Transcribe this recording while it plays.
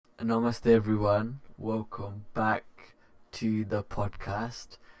Namaste, everyone. Welcome back to the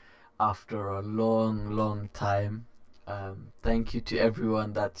podcast after a long time. Thank you to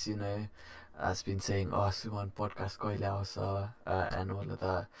everyone that's has been saying, "Oh, Suman podcast koile ausa," and all of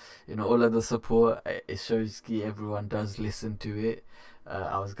that. All of the support. It shows that everyone does listen to it.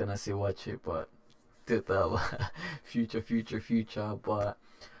 I was gonna say watch it, but did the future. But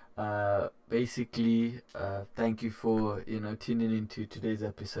basically, thank you for tuning into today's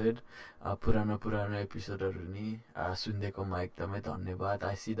episode. पुरानो एपिसोडहरू नि सुन्दैकोमा एकदमै धन्यवाद.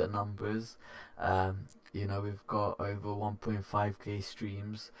 I see the numbers. We've got over 1.5k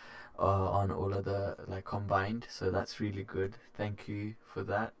streams on all of the combined, so that's really good. Thank you for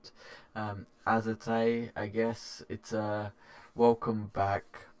that. As I guess it's a welcome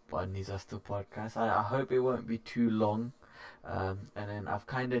back on Nizasto podcast. I hope it won't be too long. And then I've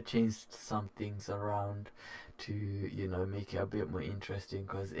kind of changed some things around to make it a bit more interesting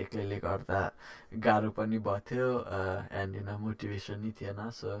because एक्लैले गर्दा गाह्रो पनि भयो and motivation नि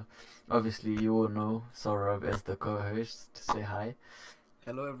थिएन. So obviously you all know Saurav as the co-host. Say hi.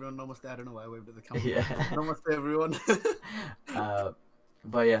 Hello everyone, namaste. I don't know why I waved at the camera. Yeah. Namaste everyone.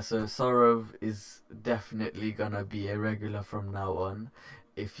 But yeah, so Saurav is definitely gonna be a regular from now on.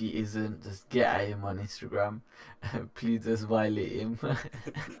 If he isn't, just get at him on Instagram. Please just violate him.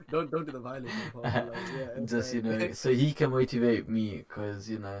 don't do the violation part. Just so he can motivate me,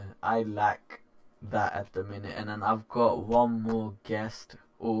 because I lack that at the minute. And then I've got one more guest,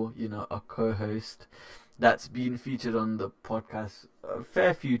 or a co-host that's been featured on the podcast a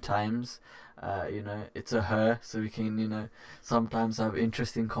fair few times. It's a her, so we can sometimes have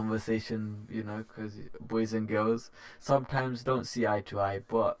interesting conversation, because boys and girls sometimes don't see eye to eye.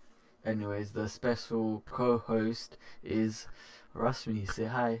 But anyways, the special co-host is Rasmi. Say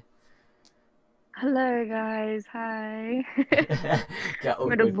hi. Hello guys, hi. Get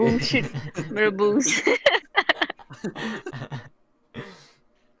over मेरो it. bullshit. मेरो bullshit.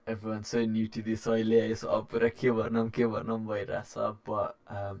 Everyone's so new to this, so it's ke bhanam bhairahcha.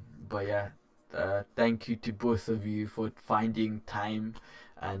 But yeah, thank you to both of you for finding time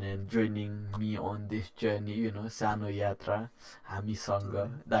and then joining me on this journey, Sano Yatra,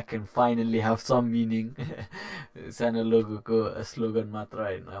 हामीसँग, that can finally have some meaning. Sano logo a slogan matra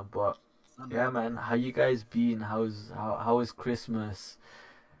Hahn. But yeah, man, how you guys been? How was Christmas?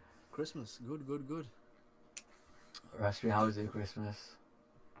 Christmas, good. Rashmi, how was your Christmas?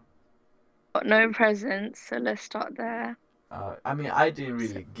 Got no presents, so let's start there. I mean, I didn't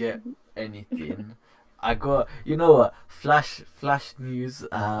really get anything. I got, what? Flash news.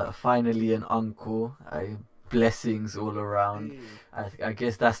 Finally an uncle. Blessings all around. Hey, I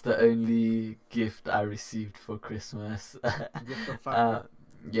guess that's the only gift I received for Christmas. gift of factor.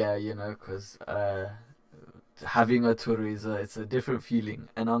 Yeah, because having a tour it's a different feeling.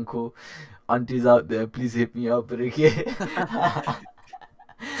 An uncle, aunties out there, please hit me up.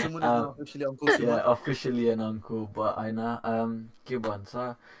 Someone is now officially Uncle Suman. Yeah, officially an uncle, but I know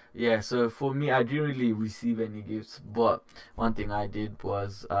yeah, so for me I didn't really receive any gifts, but one thing I did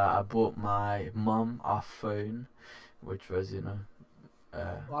was I bought my mum a phone, which was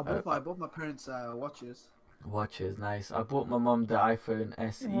Well, I bought my parents watches. nice. I bought my mum the iPhone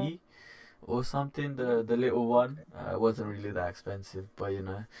SE or something, the little one. It wasn't really that expensive, but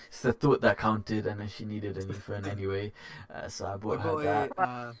it's the thought that counted, and then she needed a new phone anyway, so I I bought her got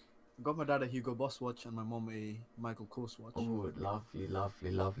that. got my dad a Hugo Boss watch and my mom a Michael Kors watch. Oh,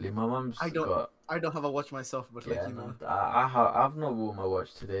 lovely. My mum's I don't- got. I don't have a watch myself, but Yeah, like no, I've not worn my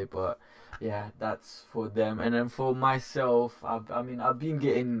watch today, but yeah, that's for them. And then for myself, I've been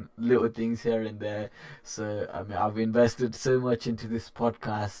getting little things here and there. So I've invested so much into this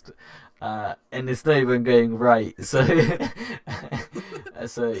podcast, and it's not even going right. So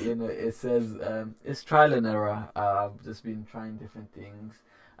so it says it's trial and error. I've just been trying different things.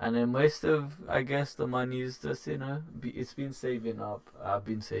 And then most of, I guess, the money is just, it's been saving up. I've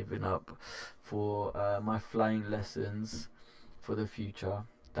been saving up for my flying lessons for the future.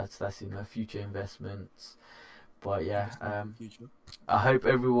 That's future investments. But yeah, future. I hope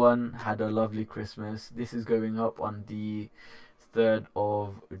everyone had a lovely Christmas. This is going up on the 3rd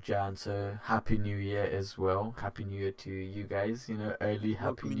of Jan, so Happy New Year as well. Happy New Year to you guys. Early Happy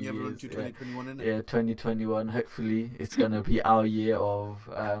Welcoming New everyone Year's. to 2021, innit? Yeah, 2021. Hopefully, it's gonna be our year of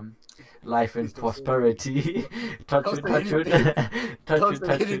life and Please don't say prosperity. touch Don't wood, say touch wood, anything. touch Don't wood, say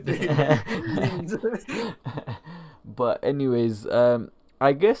touch wood. anything. But anyways,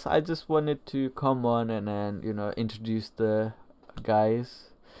 I guess I just wanted to come on and then introduce the guys.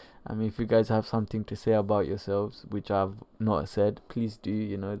 I mean, if you guys have something to say about yourselves, which I've not said, please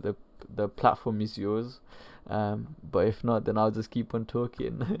do. The platform is yours. But if not, then I'll just keep on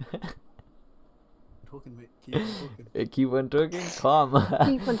talking. Talking, mate. Keep on talking. Keep on talking. Calm.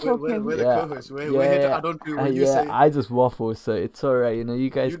 Keep on talking. We're the Yeah, co-hosts. We're here to yeah, add on to what you yeah. say. I just waffle, so it's alright. You know, you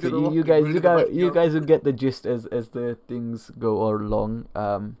guys, You do the you waffling, guys, we'll you do the guys, backing you up. guys will get the gist as the things go all along.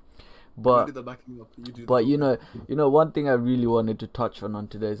 You But do the backing up. You do the But talking. one thing I really wanted to touch on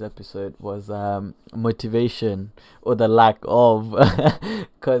today's episode was motivation, or the lack of,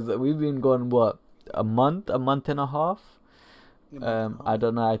 because we've been gone what, a month and a half. I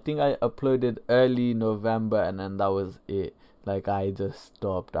don't know. I think I uploaded early November, and then that was it. Like, I just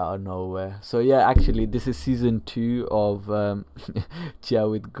stopped out of nowhere. So yeah, actually, this is season 2 of Chia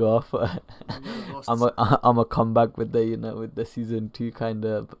with Goff. I'm a comeback with the season 2 kind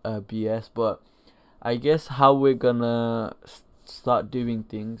of BS, but I guess how we're gonna start doing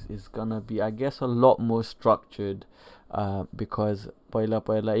things is gonna be, I guess, a lot more structured, because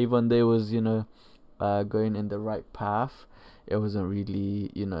Paila, even though it was going in the right path, it wasn't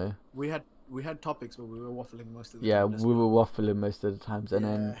really We had topics, but we were waffling most of the yeah, time. we were waffling most of the times, and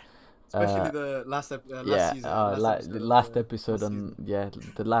then especially the last season. the last episode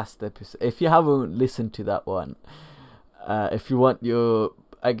the last episode. If you haven't listened to that one, if you want your,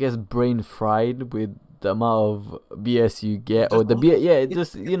 I guess, brain fried with the amount of BS you get, or the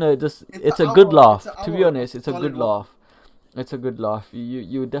BS, it's a good laugh. To be honest, it's a good laugh. It's a good laugh.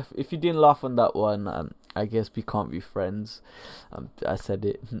 If you didn't laugh on that one, I guess we can't be friends. I said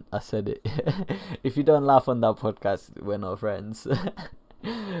it. If you don't laugh on that podcast, we're not friends.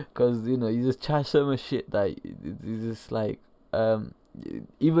 Because you just chat so much shit that it's just like,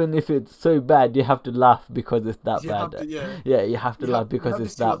 even if it's so bad, you have to laugh because it's that bad. You have to laugh because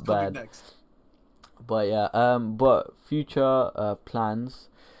it's that bad. But yeah, but future plans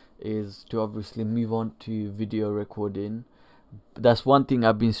is to obviously move on to video recording. That's one thing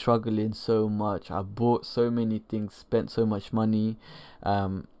I've been struggling so much. I bought so many things, spent so much money,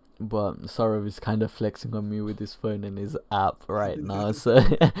 but Saurav is kind of flexing on me with his phone and his app right now. So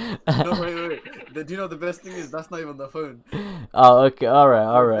no, wait. Do you know the best thing is that's not even the phone? Oh, okay, all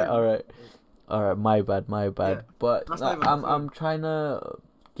right. My bad. Yeah, But that's not even the I'm phone. trying to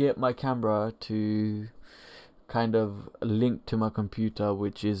get my camera to kind of link to my computer,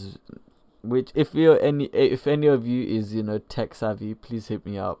 which if any of you is tech savvy, please hit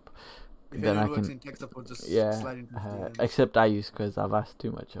me up. If Then I anyone works can in tech support, just yeah slide into DMs. except Ayush, because I've asked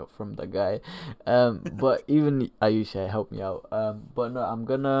too much help from the guy. But even Ayush, help me out. But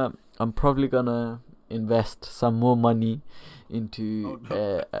no, I'm probably gonna invest some more money into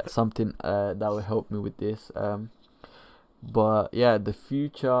something that will help me with this. But yeah, the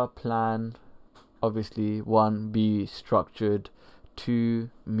future plan, obviously, 1, be structured, 2,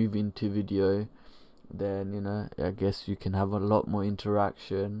 move into video. Then I guess you can have a lot more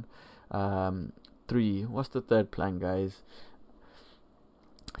interaction. 3, what's the third plan, guys?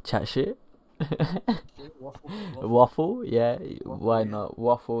 Chat shit. Waffle, yeah. Why not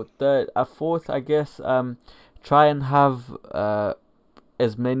waffle? 4th, I guess. Try and have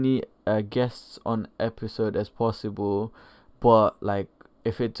as many guests on episode as possible, but like,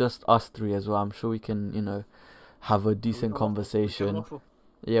 if it's just us 3 as well, I'm sure we can have a decent conversation.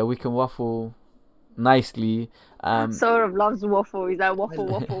 Yeah, we can waffle nicely. Saurav loves waffle. He's like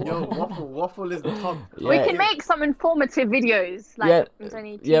waffle. Yo, waffle is the top. We can make some informative videos, like we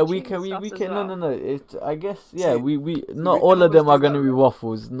can. No. It's, I guess, See, we not all of them are gonna be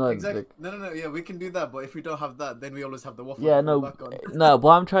waffles. No, Exactly. No. Yeah, we can do that. But if we don't have that, then we always have the waffle. Yeah, to fall no, back on. no.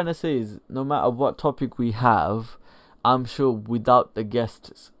 What I'm trying to say is, no matter what topic we have, I'm sure without the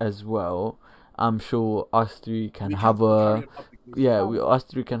guests as well, I'm sure us 3 can have a us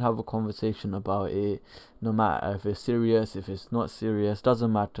 3 can have a conversation about it. No matter if it's serious, if it's not serious,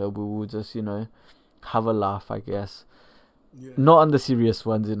 doesn't matter. We will just have a laugh, I guess. Yeah. Not on the serious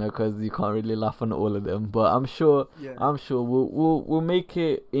ones, because you can't really laugh on all of them. But I'm sure we'll make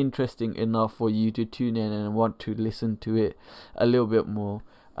it interesting enough for you to tune in and want to listen to it a little bit more.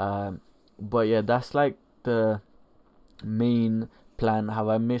 But yeah, that's like the main plan. Have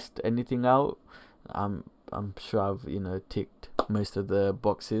I missed anything out? I'm sure I've ticked most of the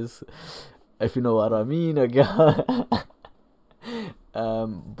boxes, if you know what I mean again.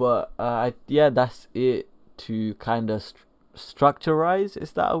 But that's it to kind of structurize.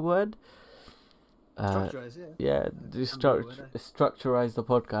 Is that a word? Structurize, yeah. Structurize the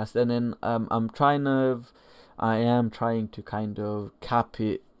podcast, and then I am trying to kind of cap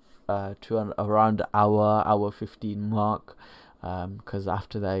it to around hour 15 mark. Because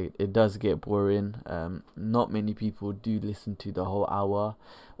after that it does get boring. Not many people do listen to the whole hour,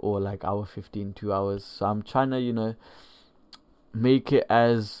 or like hour 15, 2 hours. So I'm trying to make it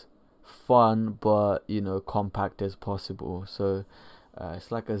as fun but compact as possible. So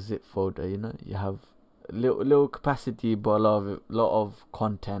it's like a zip folder. You have little capacity but a lot of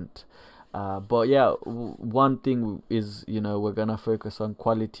content. But yeah, one thing is we're gonna focus on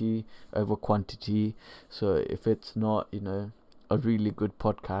quality over quantity. So if it's not a really good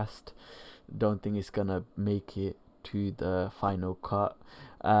podcast, don't think it's gonna make it to the final cut.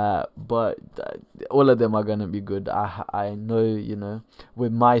 But all of them are gonna be good. I know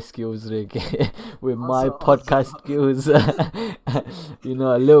with my skills, Rick, with my Also- podcast skills, a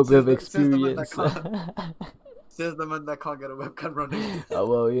little bit of experience. Says the man that can't get a webcam running.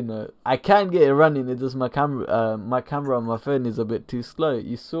 Well, I can get it running. It's just my camera on my phone is a bit too slow.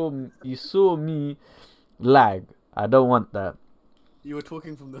 You saw me lag. I don't want that. You were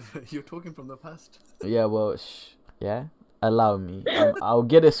talking from the past. Yeah, well, yeah. Allow me. I'll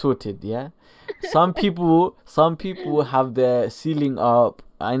get it sorted. Yeah. Some people have their ceiling up.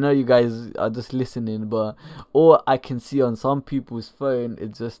 I know you guys are just listening, but all I can see on some people's phone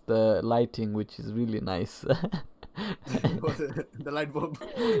is just the lighting, which is really nice. The light bulb.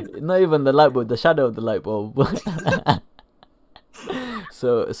 Not even the light bulb, the shadow of the light bulb.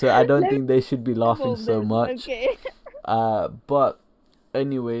 So I don't think they should be laughing so much. Okay. But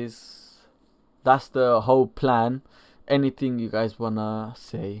anyways, that's the whole plan. Anything you guys wanna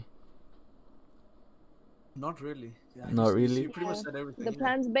say? Not really. Yeah, Not really? You pretty much said everything. The yeah.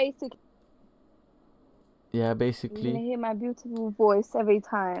 plan's basic. Yeah, You're gonna basically. hear my beautiful voice every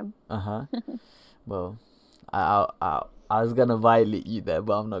time. Well, I was gonna violate you there,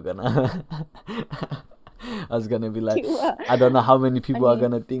 but I'm not gonna. I was gonna be like, You are. I don't know how many people are mean-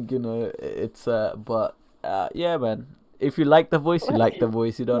 gonna think it's but yeah, man. If you like the voice, you like the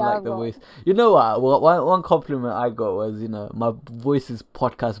voice. You don't Yeah, like the but- voice. You know what? One compliment I got was my voice is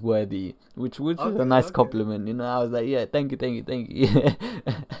podcast worthy, which is a Okay, nice okay. compliment. I was like, yeah, thank you.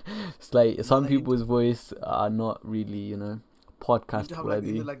 It's like some like you- people's voice are not really You need podcast to have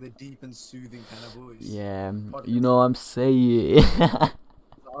worthy. like the deep and soothing kind of voice. Yeah, Podcast. you know what I'm saying.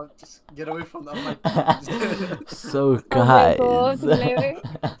 I'll just get away from that mic. So Oh my God, guys. Larry.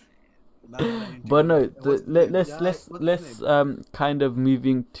 But no, What's the name? Yeah, what's the let's name? kind of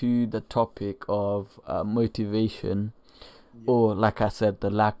moving to the topic of motivation, Yeah. or like I said, the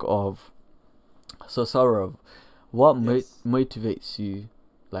lack of. So Saurav, what Yes. motivates you,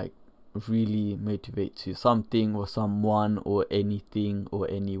 like really motivates you? Something or someone or anything or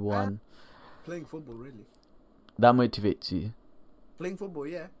anyone Playing football, really. that motivates you, Playing football,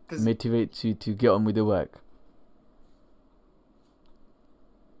 yeah. Because motivates you to get on with the work.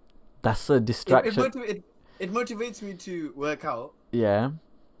 That's a distraction. it motivates me to work out. Yeah.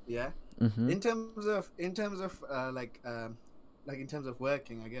 Yeah. Mhm. In terms of like in terms of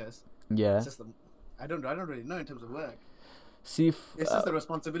working, I guess. Yeah. It's just I don't really know in terms of work. See if. It's just the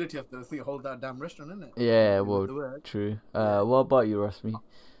responsibility of the thing, hold that damn restaurant, isn't it? Yeah. With Well. the work. True. Yeah. What about you, Rasmi?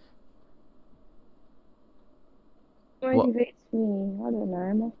 Motivates me. I don't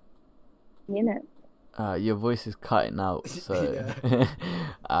know. In it. Your voice is cutting out, so Yeah.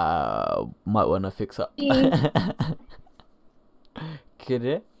 might wanna fix up. Kid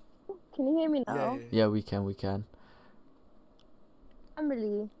it? Can you hear me Yeah, now? yeah, Yeah, we can.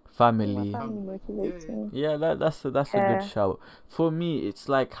 Family. Family. My family motivates Yeah, me. Yeah, that's a Yeah. good shout. For me, it's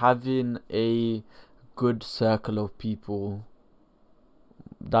like having a good circle of people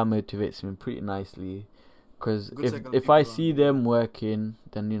that motivates me pretty nicely. Because Good circle of if I people see around you. them working,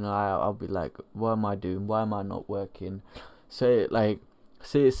 then I'll be like, what am I doing? Why am I not working? So like,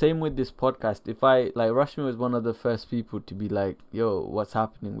 same with this podcast. If I like, Rashmi was one of the first people to be like, yo, what's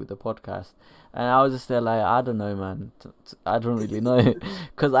happening with the podcast? And I was just there like, I don't know, man. I don't really know,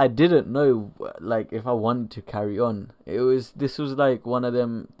 because I didn't know like if I wanted to carry on. This was like one of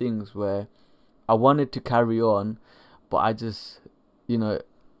them things where I wanted to carry on, but I just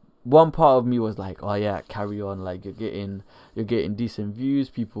one part of me was like, oh yeah, carry on, like you're getting decent views,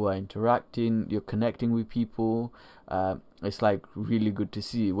 people are interacting, you're connecting with people, it's like really good to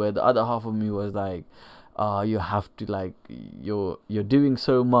see. Where the other half of me was like, you have to, like, you're doing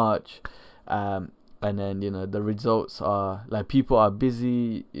so much, and then the results are like, people are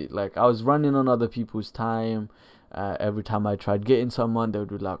busy. Like, I was running on other people's time. Every time I tried getting someone, they would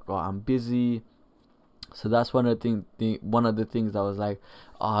be like, oh, I'm busy. So that's one of the things that was like,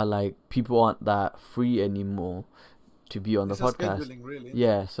 like people aren't that free anymore to be on It's the just podcast. scheduling, really.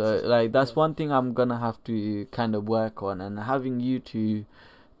 Yeah, so Just- like that's yeah. one thing I'm gonna have to kind of work on, and having you to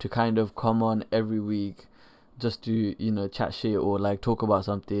kind of come on every week just to, you know, chat shit or like talk about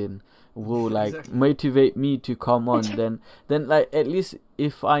something will like Exactly. motivate me to come on, then like at least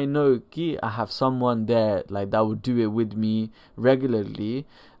if I know ki I have someone there like that would do it with me regularly,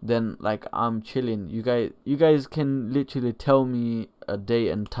 then like I'm chilling. You guys can literally tell me a day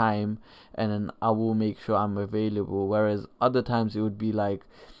and time, and then I will make sure I'm available. Whereas other times it would be like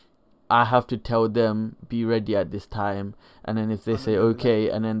I have to tell them be ready at this time, and then if they And then say they'll be like, okay,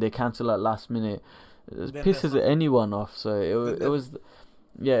 and then they cancel at last minute, it then there's pisses nothing. anyone off. So Then it there- was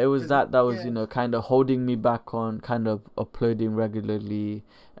yeah, it was There's- that was, you yeah. know, kind of holding me back on kind of uploading regularly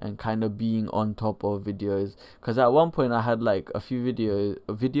and kind of being on top of videos. Because at one point I had like a few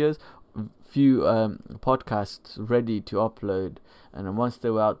few podcasts ready to upload, and then once they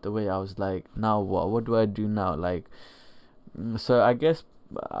were out the way, I was like, now what do I do now? Like, so I guess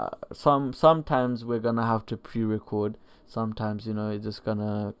sometimes we're gonna have to pre-record. Sometimes, you know, it's just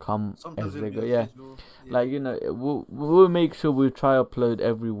gonna come Sometimes as it'll they be go. a Yeah, schedule. like, you know, we'll make sure we try upload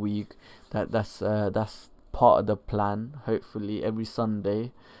every week. That's part of the plan. Hopefully every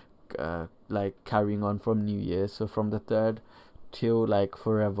Sunday, like carrying on from New Year, so from the 3rd till like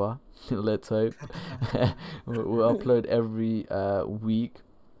forever. Let's hope. We'll upload every week,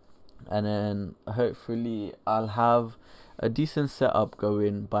 and then hopefully I'll have a decent setup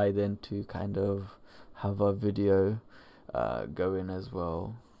going by then to kind of have a video going as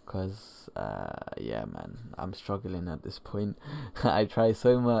well. Cause yeah, man, I'm struggling at this point. I try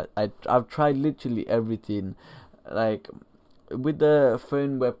so much. I've tried literally everything, like with the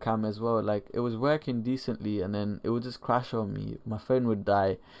phone webcam as well. Like it was working decently, and then it would just crash on me. My phone would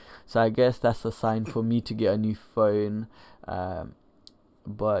die. So I guess that's a sign for me to get a new phone.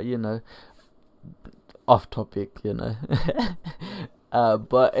 But you know, off topic, you know.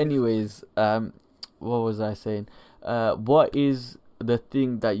 But anyways, what was I saying? What is the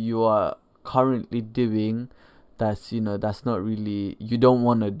thing that you are currently doing that's, you know, that's not really, you don't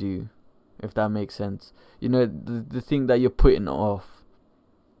want to do, if that makes sense? You know, the thing that you're putting off.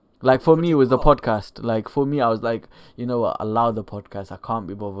 Like for me, it was the podcast. Like for me, I was like, you know what, allow the podcast. I can't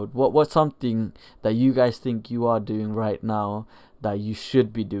be bothered. What's something that you guys think you are doing right now that you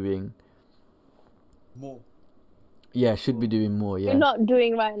should be doing? More. Yeah, should be doing more. You're Yeah. not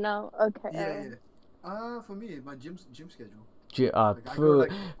doing right now. Okay. Yeah. For me, my gym schedule. Like, Like I go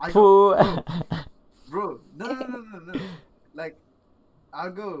like I go, bro. No. Like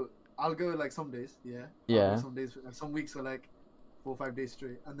I'll go like some days. Yeah. I'll go Yeah. some days, some weeks for like 4 or 5 days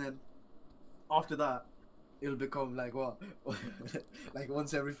straight, and then after that, it'll become like what, like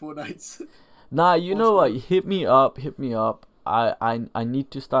once every 4 nights. Nah, you know what? Awesome. Hit me up. I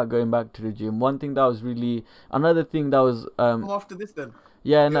need to start going back to the gym. One thing that was really, another thing that was Come after this then.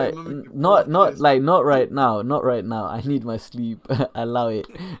 yeah, Yeah, no, remember to not go after this. like not right now, not right now. I need my sleep. Allow it.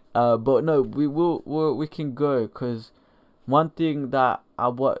 But no, we can go, because one thing that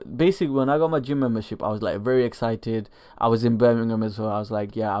basically when I got my gym membership, I was like very excited. I was in Birmingham as well. I was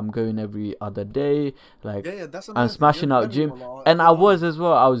like, yeah, I'm going every other day. Like Yeah, that's I'm smashing out gym, and I was as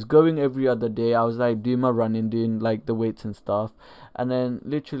well. I was going every other day. I was like doing my running, doing like the weights and stuff. And then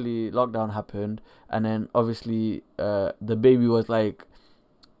literally lockdown happened, and then obviously the baby was like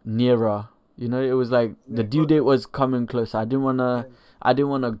nearer. You know, it was like the due date was coming close. I didn't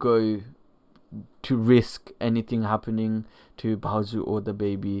wanna go to risk anything happening to Baozu or the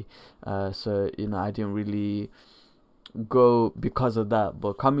baby. So you know, I didn't really go because of that.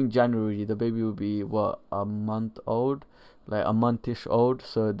 But coming January, the baby will be what, a month old, like a monthish old.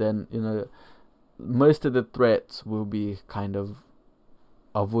 So then, you know, most of the threats will be kind of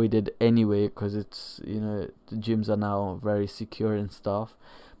avoided anyway, because it's, you know, the gyms are now very secure and stuff.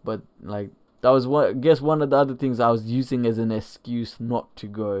 But like that was one of the other things I was using as an excuse not to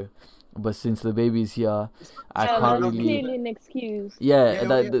go. But since the baby's here, I Yeah, can't that's really. clearly an excuse. Yeah,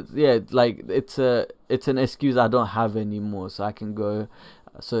 Yeah, like it's an excuse I don't have anymore, so I can go.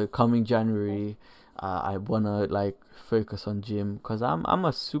 So coming January, I wanna like focus on gym, because I'm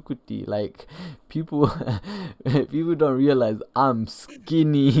a sukuti. Like people people don't realize I'm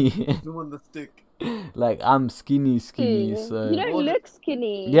skinny. Zoom on the stick. Like I'm skinny. You So don't look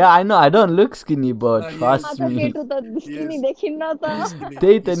skinny. yeah, I know I don't look skinny, but He trust हाँ, तो me. पेटू तो skinny Yes. देखी ना तो. He's skinny.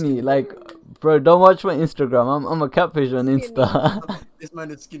 Date He's me, skinny. like, bro, don't watch my Instagram. I'm a catfish on Insta. This man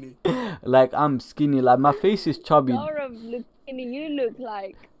is skinny. Like I'm skinny. Like my face is chubby. Saurav look skinny. You look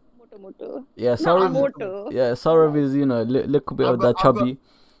like moto. Yeah, Not Saurav. moto. Yeah, Saurav is, you know, little bit I've of got- that I've got- chubby.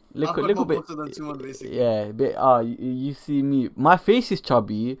 I've got Little more bit. muscle than Simon, basically. Yeah, but you see me. My face is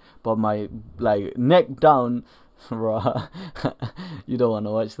chubby, but my like neck down. Bruh, you don't want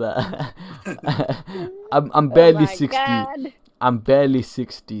to watch that. I'm Oh barely my 60. God. I'm barely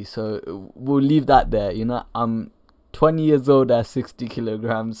 60, so we'll leave that there. You know, I'm 20 years old at 60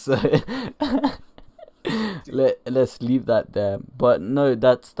 kilograms. So let's leave that there. But no,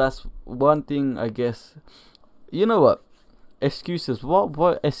 that's one thing, I guess. You know what? Excuses.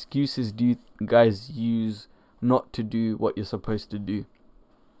 What excuses do you guys use not to do what you're supposed to do?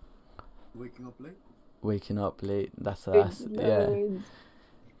 Waking up late. Waking up late. That's yeah. Loads.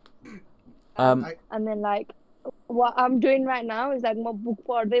 Um. And then like what I'm doing right now is like my book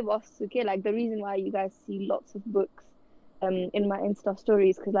पढ्दै बस्छु के, like the reason why you guys see lots of books in my Insta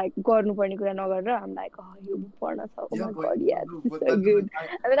stories, because like गर्नुपर्ने कुरा नगरेर I'm like, oh, yo book पढ्न छ, oh my god, yeah, this is so good.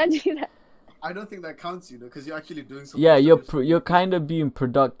 And then I do that. I don't think that counts, you know, because you're actually doing something. Yeah, you're kind of being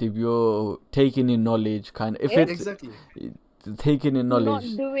productive. You're taking in knowledge, kind of. If it's exactly taking in knowledge,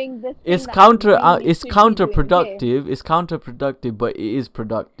 not doing this. it's thing that you really it's should be doing, counterproductive. It's counterproductive, but it is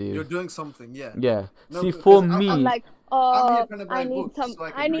productive. you're doing something. Yeah. Yeah. No, See, because for I'm me, I'm like, I'm here oh, trying to buy I need books some, so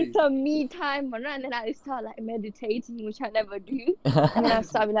I can I need read. some me time, and then I start like meditating, which I never do, and then I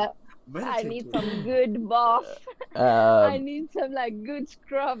start like, I need Meditating. some good bath, I um, need some like good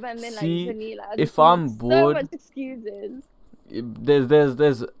scrub, and then see, like vanilla. I if just need I'm so bored, much excuses.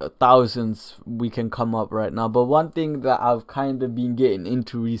 there's thousands we can come up right now, but one thing that I've kind of been getting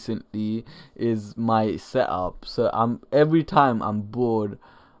into recently is my setup. So every time I'm bored,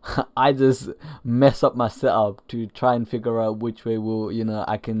 I just mess up my setup to try and figure out which way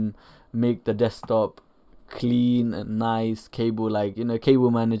I can make the desktop clean and nice, cable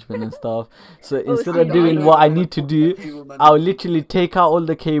management and stuff. So instead of doing what I need to do, I'll literally take out all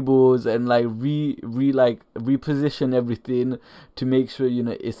the cables and like reposition everything to make sure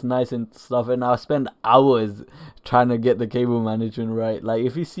it's nice and stuff, and I'll spend hours trying to get the cable management right. Like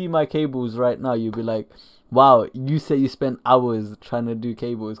if you see my cables right now, you'll be like, wow, you say you spent hours trying to do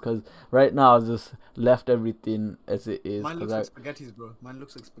cables, because right now I just left everything as it is. Mine looks like spaghettis, bro. Mine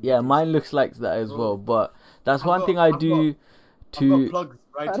looks like spaghettis. Yeah, mine looks like that as well, but that's I've one got- thing I I've do I've to got plugs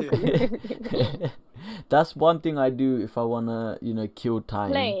right here. that's one thing I do if I wanna kill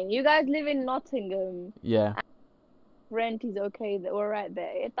time. Plain. You guys live in Nottingham. Yeah. Rent is okay. We're right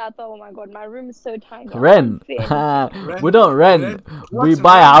there. Oh my god, my room is so tiny. I Rent. can't fit anything. We don't rent. We What's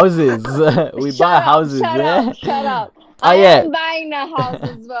buy rent? houses. We buy houses, Shut yeah. up, shut up. Oh, I yeah. am buying a house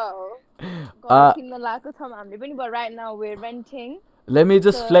as well. Uh, But right now we're renting Let me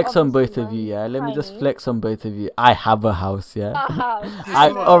just So, flex on both obviously, of you, yeah. Let me just tiny. flex on both of you. I have a house, yeah. a house. I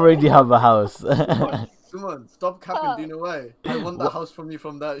already have a house. Come on, stop capping. Do you know why? I won the house from you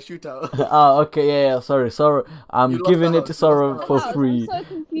from that shootout. Oh, okay, yeah. Sorry. I'm You lost giving the it to house, Sorrow the for House. free. I'm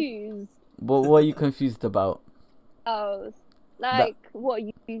so confused. What are you confused about? Oh, like what?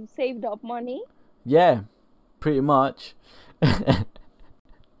 You saved up money? Yeah, pretty much.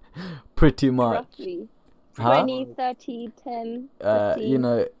 Pretty much. Roughly. Huh? 20, 30, 10,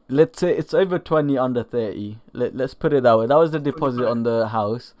 15. Let's say it's over 20, under 30. Let's put it that way. That was the deposit on the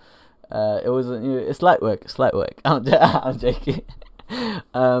house. It wasn't. It's light work. It's light work. I'm joking.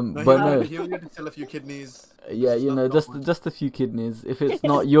 But no. He only had to sell a few kidneys. Yeah, just a few kidneys. If it's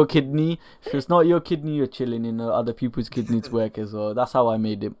not your kidney, you're chilling. Other people's kidneys work as well. That's how I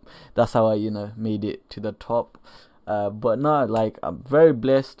made it. That's how I made it to the top. But no, like I'm very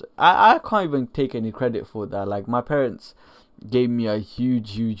blessed. I can't even take any credit for that. Like my parents gave me a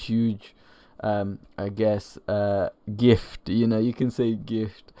huge I guess gift. You can say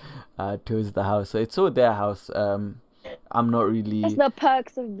gift towards the house. So it's all their house. I'm not really. That's the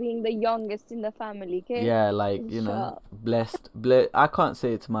perks of being the youngest in the family, okay? Yeah, like Sure. blessed. I can't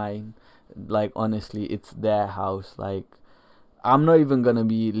say it's mine. Like honestly, it's their house. Like I'm not even gonna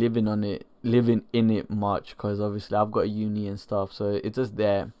be living in it much, because obviously I've got uni and stuff. So it's just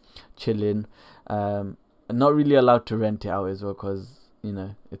there, chilling. I'm not really allowed to rent it out as well, because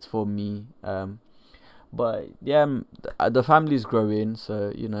it's for me. But yeah, the family's growing,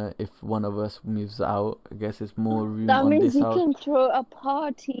 so if one of us moves out, I guess it's more room That on means this you house. can throw a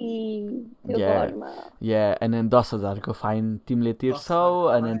party. त्यो Yeah. घरमा. Yeah, and then 10,000 को fine तिमीले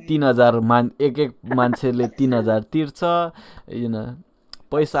तिर्छौ, 10,000 and then 3,000 एक मान्छेले 3,000 तिर्छ.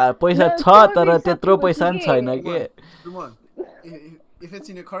 पैसा No, छ, don't तर be त्यत्रो पैसा पनि such a छैन के. Come on. If it's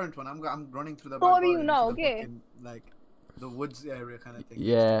in your current one, I'm running through the So back do you garden know, to the okay? fucking, like the woods area kind of thing.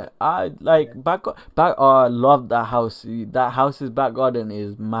 Yeah, I like back. I love that house. That house's back garden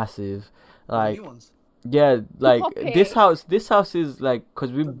is massive. The Like new ones. yeah, like Topic. this house is like,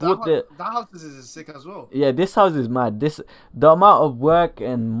 because we bought the. That house is sick as well. Yeah, this house is mad. The amount of work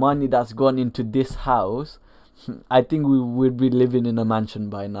and money that's gone into this house, I think we would be living in a mansion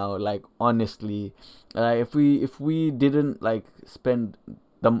by now. Like honestly, if we didn't like spend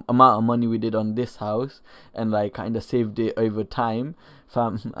the amount of money we did on this house and like kind of saved it over time,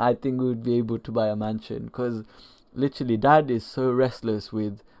 fam, I think we would be able to buy a mansion. Because literally, Dad is so restless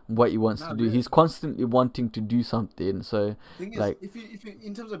with what he wants to do. Yeah. He's constantly wanting to do something. So Thing is, like, if you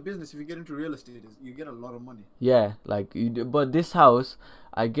in terms of business, if you get into real estate, you get a lot of money. yeah, like but this house,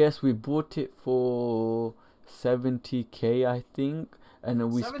 I guess we bought it for 70K, I think,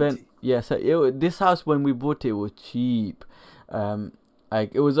 and we spent 70? so this house when we bought it was cheap.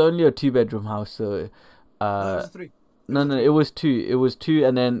 Like it was only a 2 bedroom house, so No, it was 3. no, it was 2. It was 2,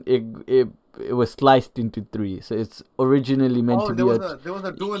 and then it was sliced into 3. So it's originally meant to be there was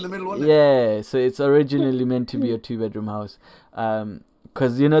a door in the middle, wasn't it? yeah. So it's originally meant to be a 2 bedroom house.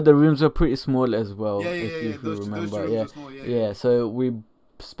 Because the rooms were pretty small as well. If you Those remember, two rooms yeah. are small, Yeah, so we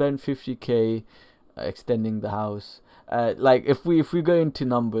spent 50K extending the house. Like if we go into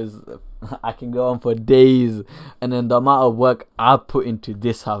numbers, I can go on for days, and then the amount of work I put into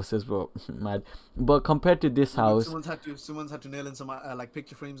this house as well, mad. But compared to this house, Someone's had to nail in some like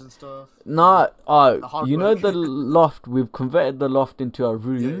picture frames and stuff. not The hard work. the loft. We've converted the loft into a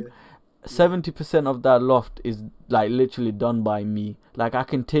room. 70% of that loft is like literally done by me. Like I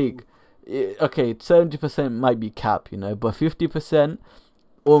can take, okay, 70% might be cap, but 50%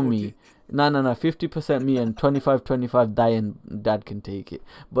 or me. No, 50% me and 25 Dad can take it.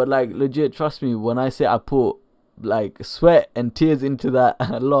 But like legit, trust me when I say I put like sweat and tears into that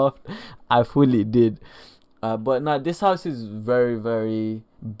loft, I fully did. But now this house is very, very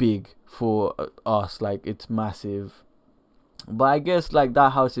big for us. Like it's massive. But I guess like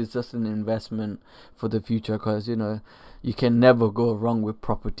that house is just an investment for the future, because you can never go wrong with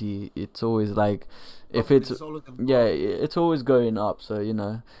property. It's always like it's always going up.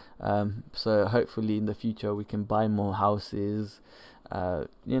 So so hopefully in the future we can buy more houses.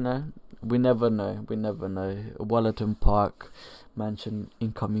 We never know. Wallerton Park mansion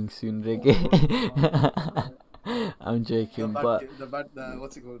incoming soon, Reggae. I'm joking, but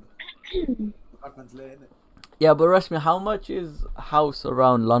what's it called? The Batman's Lair, innit? Yeah, but Rashmi, how much is a house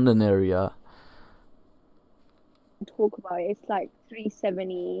around London area? Talk about it. It's like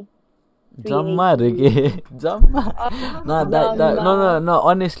 370. Jamma, Reggae. Jamma. No.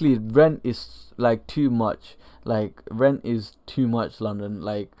 Honestly, rent is like too much. Like rent is too much, London.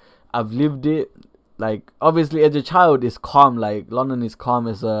 Like I've lived it. Like obviously as a child it's calm. Like London is calm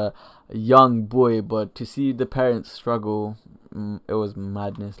as a young boy, but to see the parents struggle, it was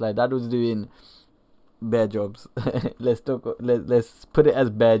madness. Like Dad was doing bare jobs. Let's put it as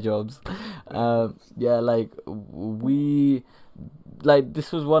bare jobs. Yeah, like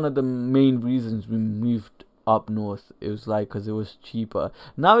this was one of the main reasons we moved up north. It was like because it was cheaper.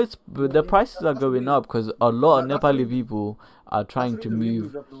 Now the prices are going up because a lot of Nepali people are trying to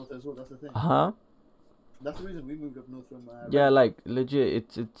move. Huh? That's the reason we moved up north from. Yeah, like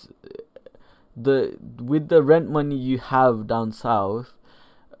legit. It's with the rent money you have down south,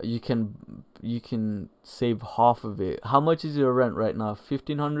 you can save half of it. How much is your rent right now?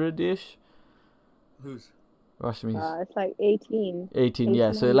 1,500 ish. Whose? Rashmi's. It's like 18. 18,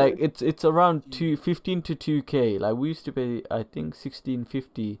 yeah. So like it's around 15 to 2K. Like we used to pay I think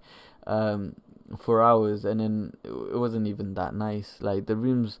 1650 for hours, and then it wasn't even that nice. Like the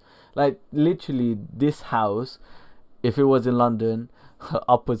rooms, like literally this house, if it was in London,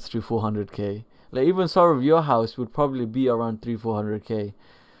 upwards to 400K. Like even sort of your house would probably be around 300-400K.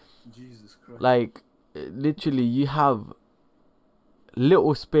 Jesus Christ. Like literally you have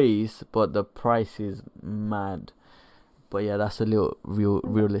little space, but the price is mad. But yeah, that's a little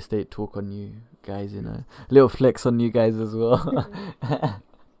real estate talk on you guys, little flex on you guys as well.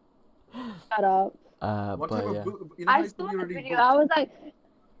 Shut up. What but type yeah. of book? I saw the video. I was like,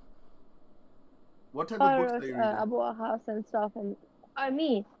 what type of books are you reading? I bought a house and stuff, and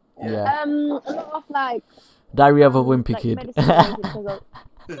me. Yeah. A lot of like Diary of a Wimpy like Kid. medicine because of-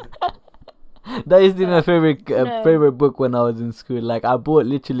 That is my favorite book when I was in school. Like I bought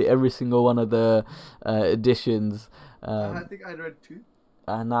literally every single one of the editions. I think I read 2.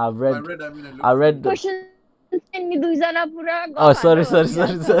 And I've read. I read. Question ni दुईजना पुरा Oh, sorry.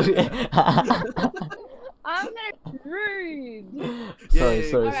 I'm gonna read.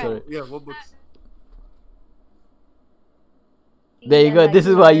 Sorry. Yeah, what books? There you go. This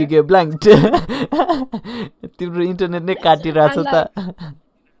is why you get blanked. तिम्रो internet नै काटिरहेछ त.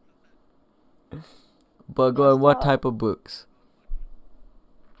 But go on, what type of books?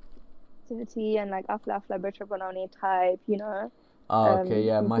 Activity and like afla better बनाउने type, Okay,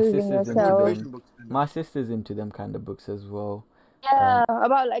 yeah, my improving sister's into yourself. them. My sister's into them kind of books as well. Yeah,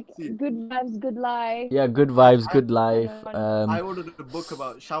 about like good vibes, good life. Yeah, good vibes, good life. I ordered a book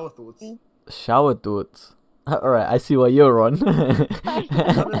about shower thoughts. Shower thoughts. Alright, I see what you're on.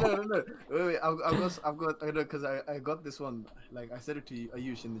 No. Wait. I've got. I know because I got this one. Like I said it to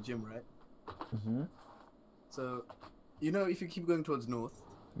Ayush in the gym, right? Hmm. So, if you keep going towards north,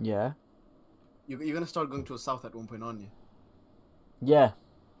 Yeah. you're gonna start going towards south at one point, aren't you? Yeah.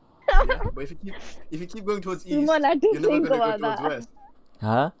 Yeah. But if you keep going towards east, Suman, I did you're never think gonna go about towards that. west.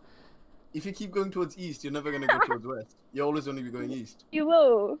 Huh? If you keep going towards east, you're never gonna go towards west. You're always gonna be going east. You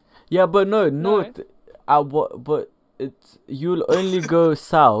will. Yeah, but no, north. But it's you'll only go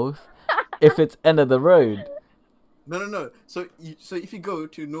south if it's end of the road. No. So if you go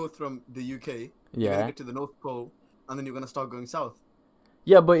to north from the UK, you're gonna Yeah. get to the North Pole, and then you're gonna start going south.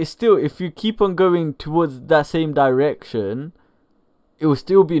 Yeah, but it's still, if you keep on going towards that same direction, it will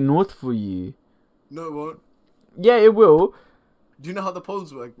still be north for you. No, it won't. Yeah, it will. Do you know how the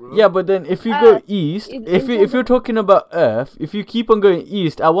poles work, bro? Yeah, but then if you go east, it's if you're talking about Earth, if you keep on going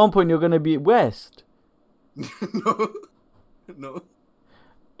east, at one point you're gonna be west. No.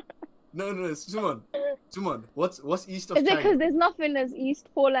 Suman. What's east of Is it because China? there's nothing as East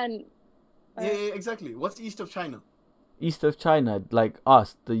Pole and Yeah, exactly. What's east of China? East of China, like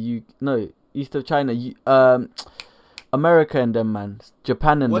us, east of China, America and them, man,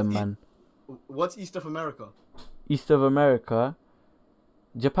 Japan and What them, e- man, What's east of America? east of America,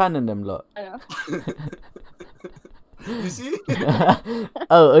 Japan and them lot. I know. You see?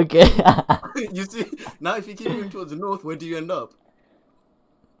 Oh, okay. You see? Now, if you keep going towards the north, where do you end up?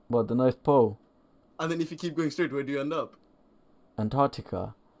 What, the North Pole? And then if you keep going straight, where do you end up?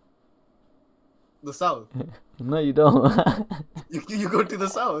 Antarctica? The south. No, you don't. You go to the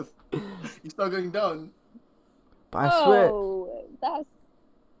south. You start going down. But I swear. Oh, that's.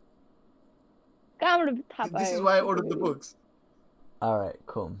 Can't tap This is out. why I ordered the books. Alright,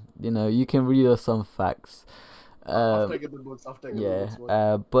 cool. You can read us some facts. After I get the books,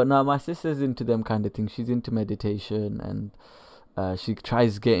 Yeah, but no, my sister's into them kind of things. She's into meditation, and she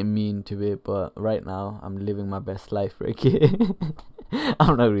tries getting me into it. But right now, I'm living my best life, Ricky.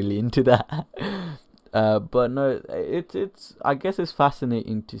 I'm not really into that. But no, it's I guess it's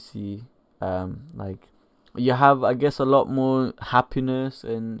fascinating to see. Like you have, I guess, a lot more happiness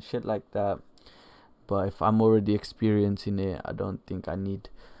and shit like that. But if I'm already experiencing it, I don't think I need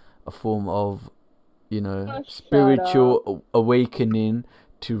a form of, Oh, shut spiritual awakening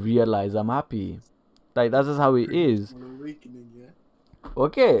to realize I'm happy. Like that's just how it is. Awakening, yeah.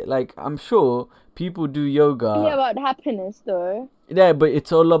 Okay, like I'm sure people do yoga. Yeah, about happiness though. Yeah, but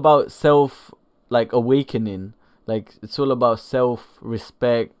it's all about awakening. Like it's all about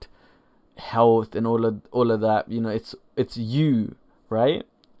self-respect, health, and all of that. It's you, right?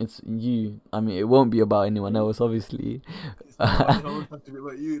 It's you. I mean, it won't be about anyone else, obviously. It's not about- it always has to be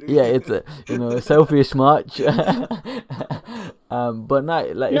about you, Yeah, it's a selfish much. But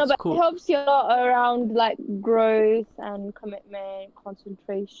not like No, it's but cool. it helps you a lot around like growth and commitment,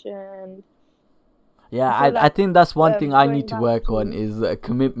 concentration. Yeah, I feel I like, think that's one thing I going need to back work to- on is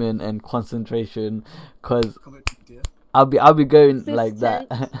commitment and concentration, cause Commitment, yeah. I'll be going like that.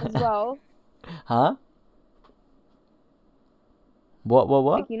 Persistence as well. Huh? What?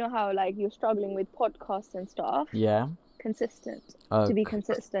 Like you know how like you're struggling with podcasts and stuff. Yeah. Consistent. Oh, To be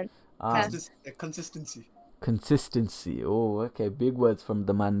consistent. ah, It's just a consistency. consistency. Oh, okay. Big words from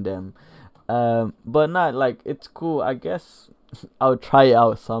the man them. But not like it's cool. I guess I'll try it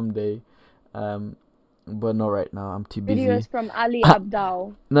out someday. But not right now. I'm too busy. Videos from Ali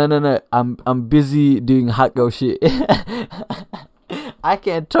Abdal. No. I'm busy doing hot girl shit. I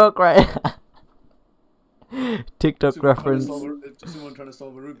can't talk right. TikTok reference. Someone trying to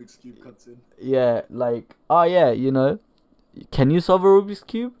solve a Rubik's Cube cuts in. Yeah, like oh yeah, can you solve a Rubik's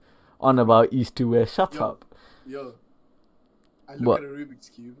Cube? On about east to west. Shut Yo. up. Yo, I look What? at a Rubik's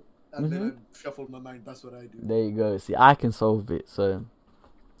Cube and then I shuffle my mind. That's what I do. There you go. See, I can solve it. So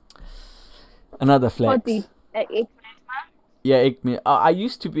another flex. What the Yeah, I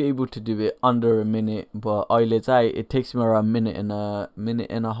used to be able to do it under a minute, but it takes me around minute and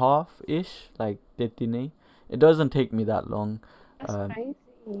a half ish, like 30. It doesn't take me that long. That's crazy.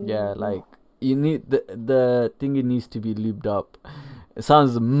 Yeah, like you need the thing. It needs to be lubed up. It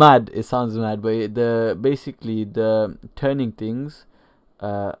sounds mad. But basically the turning things,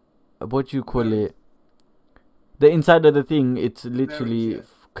 what do you call it? The inside of the thing. It's literally Bearings,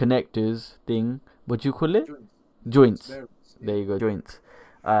 connectors thing. What do you call it? Joints. Joints. Bearings, yeah. There you go. Joints.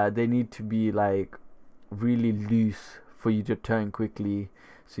 They need to be like really loose for you to turn quickly,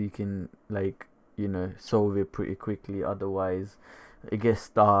 so you can solve it pretty quickly. Otherwise, it gets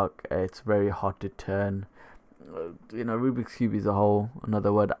stuck. It's very hard to turn. Rubik's Cube is a whole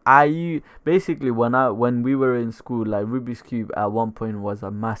another word. Basically when we were in school, like Rubik's Cube at one point was a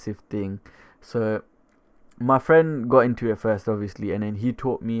massive thing. So my friend got into it first, obviously, and then he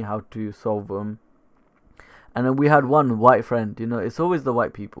taught me how to solve them. And then we had one white friend. It's always the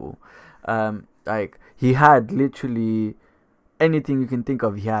white people. Like he had literally anything you can think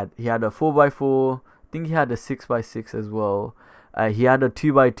of. He had a 4x4. I think he had a 6x6 as well. He had a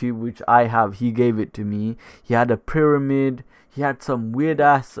 2x2, which I have. He gave it to me. He had a pyramid. He had some weird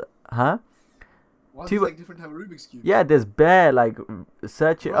ass, huh? Why Two- there's like different type of Rubik's cube? Yeah, there's bear. Like,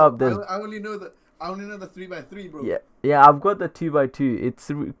 search it Bro, up. There's I only know the 3x3, bro. yeah. I've got the 2x2. It's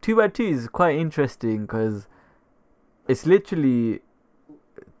 2x2 is quite interesting because it's literally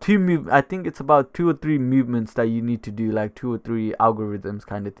I think it's about 2 or 3 movements that you need to do, like 2 or 3 algorithms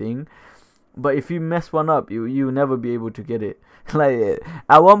kind of thing. But if you mess one up, you'll never be able to get it. Like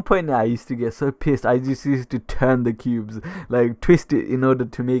at one point, I used to get so pissed. I just used to turn the cubes, like twist it in order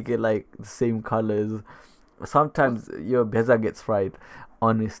to make it like the same colors. Sometimes your beza gets fried,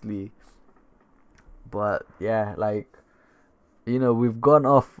 honestly. But yeah, like we've gone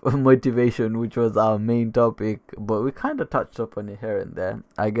off motivation, which was our main topic, but we kind of touched up on it here and there.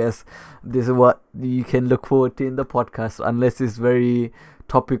 I guess this is what you can look forward to in the podcast, unless it's very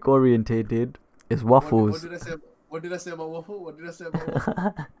topic orientated. It's waffles. What did I say about waffle? What did I say about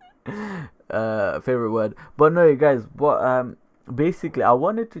waffle? Favorite word. But no, guys, basically I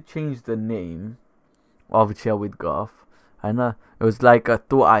wanted to change the name of Chill with Goth. I know it was like a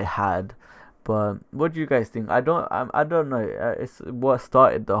thought I had, but what do you guys think? I don't know. It's what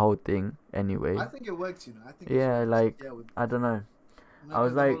started the whole thing anyway. I think it works, I think Yeah, it like works. I don't know. No, I was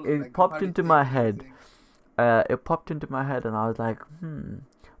 'cause the like, whole, it the popped party into thing my and head. everything. It popped into my head, and I was like,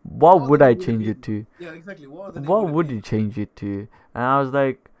 what What would are I the name change gonna it to? Yeah, exactly. What Would you change it to? And I was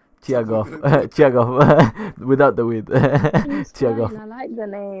like, Chiagoff, Something Chiagoff, without the with. It's fine, Chiagoff. I like the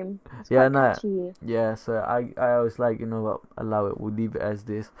name. It's Yeah, quite no. catchy. Yeah, so I was like, you know what, allow it, we'll leave it as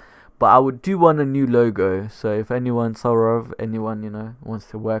this. But I would do want a new logo, so if anyone, anyone, wants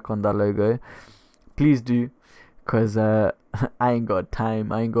to work on that logo, please do, because I ain't got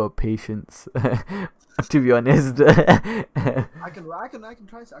time, I ain't got patience, to be honest. I can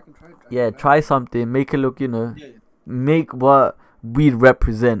try. Yeah, try something, make it look, Yeah. make what we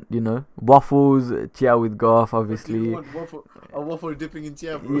represent, waffles, chia with Goth, obviously. A waffle dipping in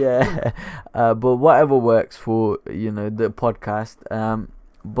tea, bro. Yeah, but whatever works for the podcast.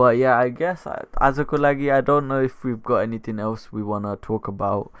 But yeah, I guess as a colleague, I don't know if we've got anything else we wanna talk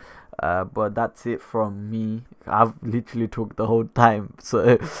about. But that's it from me. I've literally talked the whole time,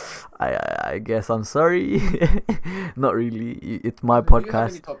 so I guess I'm sorry. Not really. It's my Do you have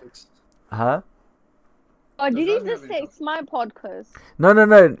any podcast. topics? Huh? Oh, did Does you that just have say any it's my podcast?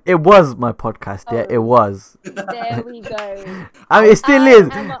 No. It was my podcast. Yeah, it Oh. was. There we go. I mean, it still is.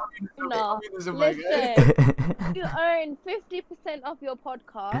 No, Communism, my guy. listen. You earn 50% of your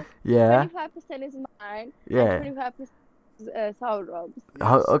podcast. Yeah. 25% is mine. Yeah. And 25% is Saurabh's.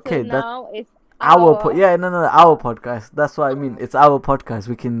 Okay, So that now it's our our. yeah, no, our podcast. That's what I mean. It's our podcast.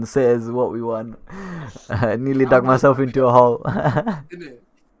 We can say as what we want. Nearly dug myself into a hole. Innit?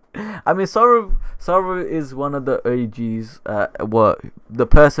 I mean, Saurav is one of the OGs. The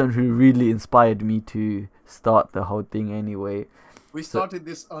person who really inspired me to start the whole thing. Anyway, We started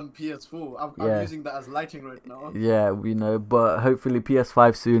this on PS4. I'm Yeah. using that as lighting right now. yeah, we know. But hopefully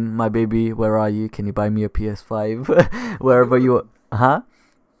PS5 soon, my baby. Where are you? Can you buy me a PS5? Wherever you, huh?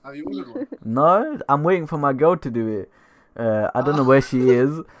 Have you ordered one? No, I'm waiting for my girl to do it. I don't know where she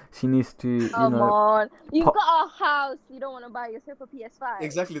is. She needs to, Come on. You've pop- got a house. You don't want to buy yourself a PS5.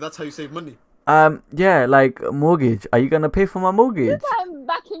 Exactly, that's how you save money. yeah, like mortgage. Are you gonna pay for my mortgage? I'm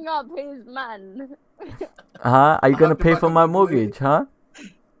backing up his man. Huh? Are you I gonna have to pay back for up my my mortgage. mortgage?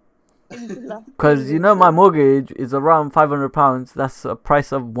 Huh? Because my mortgage is around £500. That's the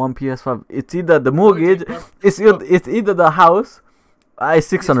price of one PS5. It's either the mortgage, it's either the house. It's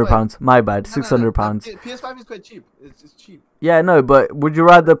 £600. My bad, £600. PS5 is quite cheap. It's cheap. Yeah, no, but would you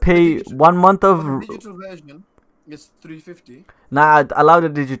rather pay digital- 1 month For of? the digital version, it's $350. Nah, I'd allow the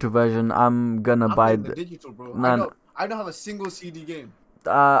digital version. I'm gonna I'm buy getting the the. digital, bro. Nah, I don't have a single CD game.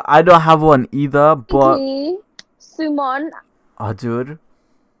 I don't have one either, but Vicky, Sumon, Ajur.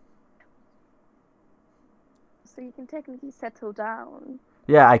 so you can technically settle down.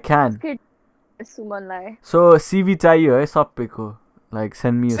 Yeah, I can. Sumon like. So CV चाहिए है सबको. Like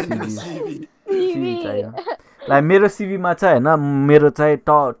send me a Send me a CV. CV. CV चाहिए. Like मेरो CV मा चाहिँ हैन मेरो चाहिँ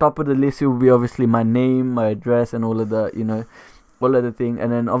top of the list will be obviously my name, my address and all of the, all of the thing,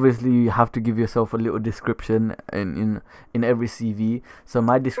 and then obviously you have to give yourself a little description in every CV. So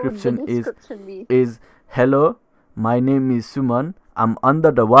my description is hello, my name is Suman. I'm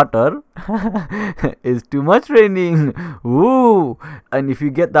under the water. It's too much raining. Woo! And if you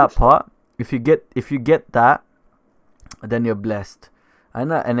get that part, if you get that, then you're blessed. I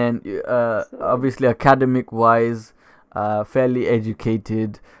know. And then obviously academic wise, fairly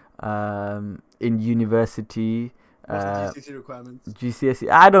educated, in university. What's the GCSE requirements? GCSE,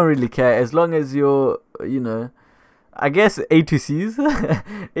 I don't really care as long as you're, I guess A to C's,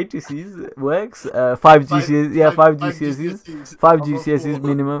 A to C's works. 5 GCSEs, yeah, 5 GCSEs, 5 GCSEs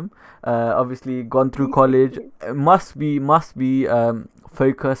minimum. Obviously gone through college. Must be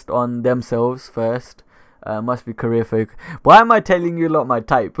focused on themselves first. Must be career focused. Why am I telling you a lot my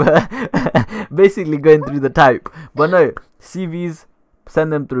type? Basically going through the type. But no, CVs,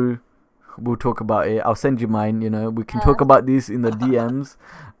 send them through. We'll talk about it. I'll send you mine. We can talk about this in the DMs.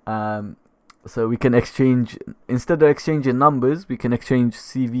 So we can exchange, instead of exchanging numbers, we can exchange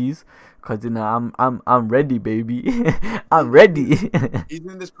CVs. Cause I'm ready, baby. I'm ready. He's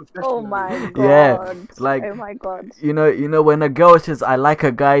in this professionally. Oh my god. Yeah, like, oh my god. When a girl says I like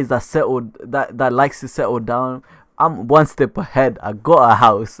a guy that settled, that likes to settle down, I'm one step ahead. I got a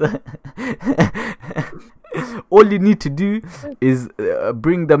house. All you need to do is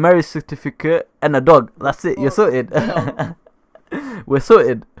bring the marriage certificate and a dog. That's it. You're sorted. We're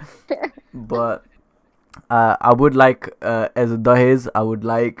sorted. But I would like, as a dahiz, I would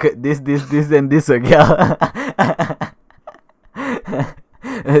like this, and this girl.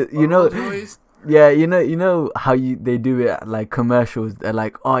 Yeah, you know how they do it, like commercials. They're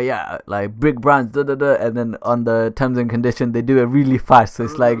like, oh yeah, like big brands, and then on the terms and conditions they do it really fast. So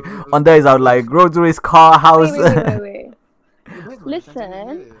it's like on days I would like groceries, car, house. Wait.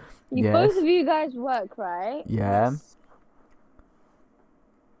 Listen, both of you guys work, right? Yeah.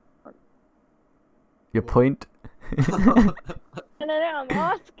 Your point? No, I'm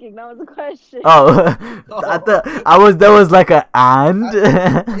asking. That was a question. Oh, there was like a and.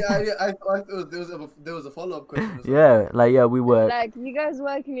 I thought there was a follow-up question. Yeah, we work. Like, you guys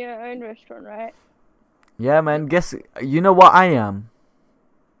work in your own restaurant, right? Yeah, man. Guess you know what I am.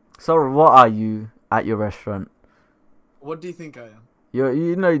 So what are you at your restaurant? What do you think I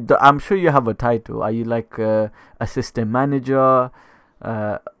am? I'm sure you have a title. Are you like assistant manager,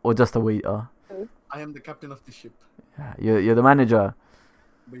 or just a waiter? I am the captain of the ship. Yeah, you're the manager.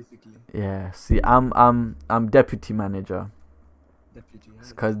 Basically. Yeah. See, I'm deputy manager. Deputy.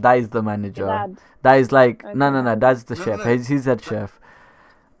 Because that is the manager. Dad. That is like Okay. no. That's the chef. No. He's head chef.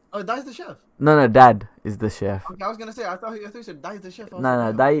 Oh, that is the chef. No. Dad is the chef. Okay, I was gonna say. I thought you said that is the chef.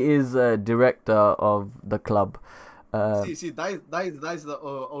 No. That is director of the club. See, that is the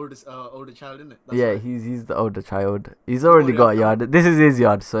older child, isn't it? That's Yeah, right. he's the older child. He's already got a yard. This is his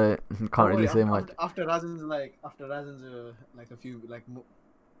yard, so can't really say much. After Razan's like a few like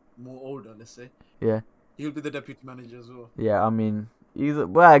more older, let's say. Yeah. He'll be the deputy manager as well. Yeah, I mean,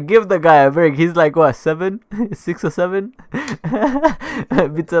 give the guy a break. He's like what, 7, 6 or 7?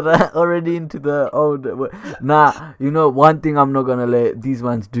 Bitara already into the old. Nah, one thing I'm not gonna let these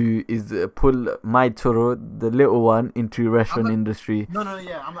ones do is pull my choro, the little one, into restaurant industry. No,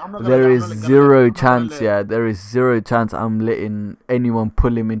 yeah, I'm not. There is zero chance. Yeah, there is zero chance I'm letting anyone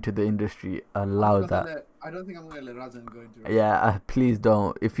pull him into the industry. Allow that. I don't think I'm gonna let Razan go into. Yeah, please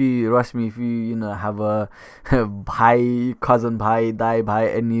don't. If you rush me, if you have a bhai, cousin bhai, dai bhai,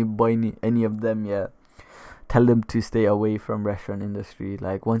 any of them, yeah, tell them to stay away from restaurant industry.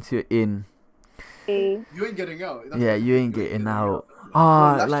 Like once you're in, You ain't getting out. you ain't getting out.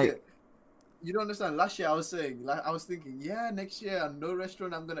 Year, you don't understand. Last year I was thinking, yeah, next year no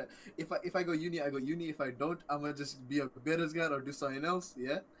restaurant. I'm gonna if I go uni, I go uni. If I don't, I'm gonna just be a bearers guy or do something else.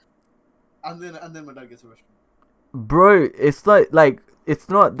 Yeah. And then my dad gets a restaurant. Bro, it's like it's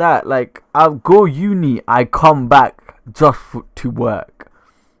not that. Like I'll go uni, I come back just to work.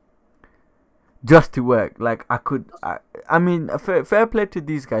 Just to work. Like I mean, fair play to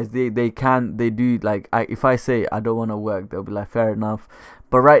these guys. They do like if I say I don't want to work, they'll be like fair enough.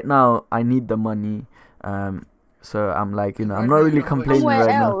 But right now I need the money. So I'm like I'm not really complaining Somewhere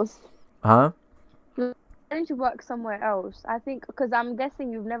right else. now. Huh? I need to work somewhere else. I think because I'm guessing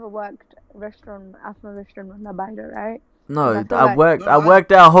you've never worked restaurant after restaurant on Nabaida, right? No, I feel I like- worked. No, I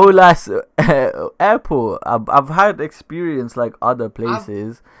worked at a whole ass airport. I've had experience like other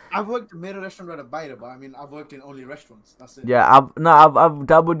places. I've worked in a restaurant at a Baida, but I mean I've worked in only restaurants. That's it. Yeah, I've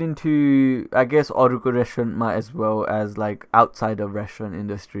dabbled into, I guess, Oruko restaurant might as well as like outside of restaurant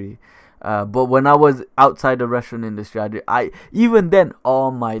industry. But when I was outside the restaurant industry, I even then,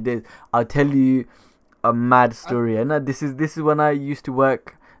 oh my days, I'll tell you a mad story. And this is when I used to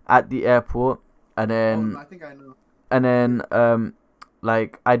work at the airport, and then I think I know. and then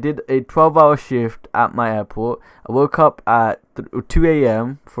like I did a 12-hour shift at my airport. I woke up at 2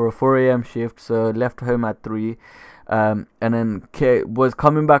 a.m. for a 4 a.m. shift, so left home at 3. and then was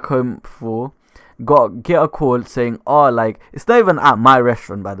coming back home for. Get a call saying, oh, like, it's not even at my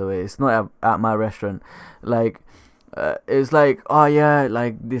restaurant, by the way. It's not at my restaurant. Like, it's like, oh yeah,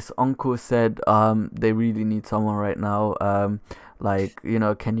 like this uncle said they really need someone right now, like, you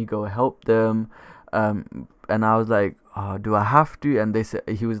know, can you go help them? And I was like, oh, do I have to? And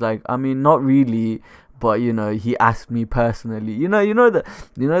he was like, I mean, not really, but you know, he asked me personally, you know the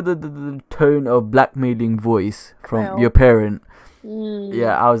tone of blackmailing voice from your parent.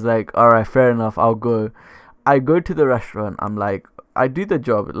 Yeah, I was like, all right, fair enough, I'll go. I go to the restaurant. I'm like, I do the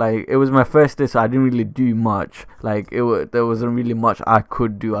job. Like, it was my first day, so I didn't really do much. Like, there wasn't really much I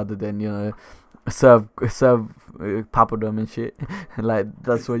could do other than, you know, serve papadum and shit. Like,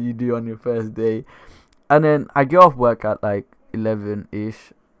 that's what you do on your first day. And then I get off work at like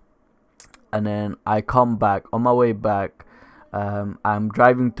 11ish, and then I come back. On my way back, I'm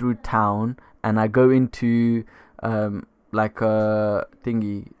driving through town, and I go into like a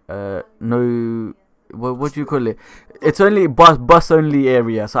thingy, no, what do you call it? It's only bus only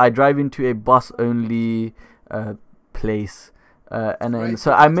area. So I drive into a bus only place, and then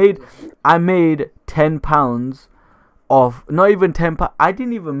so I made £10 off. Not even £10. I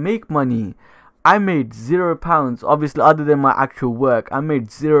didn't even make money. I made £0. Obviously, other than my actual work, I made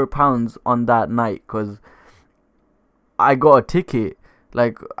 £0 on that night because I got a ticket.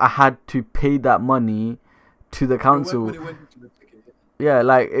 Like, I had to pay that money to the council. Yeah,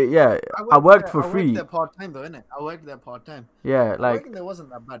 like, yeah, I worked for free. I worked there part-time though, innit? I worked there part-time. Yeah, like, working there wasn't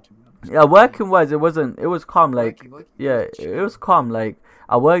that bad to be honest. Yeah, working wise, it was calm. Like, Working, yeah, it was calm. Like,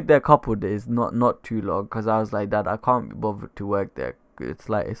 I worked there a couple of days, not too long, because I was like, Dad, I can't be bothered to work there. It's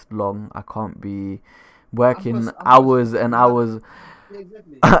like, it's long. I can't be working hours and hours. Yeah,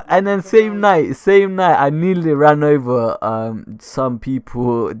 exactly. And then same night, I nearly ran over some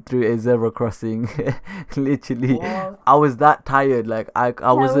people through a zebra crossing. Literally, What? I was that tired. Like, I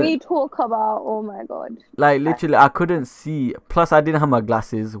was Can we talk about? Oh my god. like, literally, I couldn't see. Plus, I didn't have my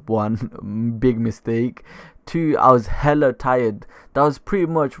glasses. One, big mistake. Two, I was hella tired. That was pretty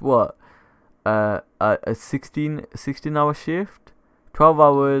much what, a 16-hour shift, 12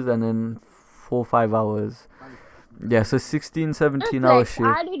 hours, and then 4-5 hours. Yeah, so 16, 17-hour shift.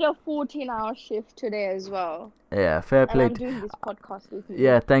 I did a 14-hour shift today as well. Yeah, fair play. And I'm doing this podcast with you.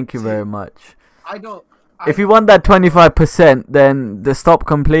 Yeah, thank you very much. I don't. If you want that 25%, then stop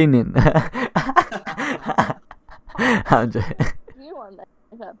complaining. I'm joking. You want that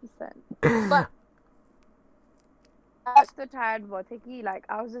 5%. But I was so tired, Boteki. Like,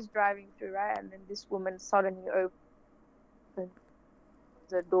 I was just driving through, right? And then this woman suddenly opened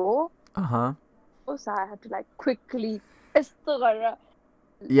the door. Uh-huh. So I had to, like, quickly.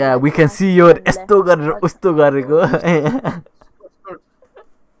 Yeah, we can see your ustogar.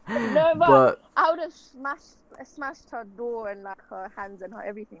 No, But I would have smashed her door and, like, her hands and her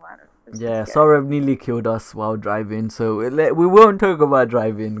everything, man. yeah, Saurav nearly killed us while driving, so we won't talk about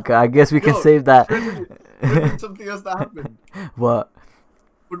driving. 'Cause I guess we can save that. Something else that happened. What?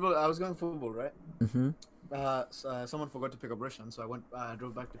 Football. I was going football, right? Mhm. Someone forgot to pick up Roshan, so I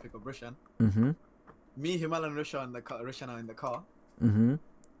drove back to pick up Roshan. Mhm. Me, Himal, and Roshan are in the car. Mhm.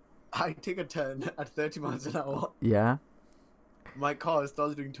 I take a turn at 30 miles an hour. Yeah. My car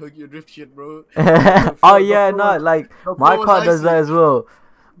starts doing Tokyo drift shit, bro. Oh yeah, no, like my car does that as well.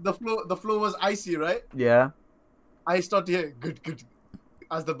 The floor was icy, right? Yeah. I start to hear good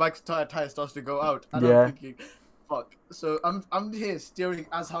as the back tire starts to go out, and Yeah. I'm thinking, fuck. So I'm here steering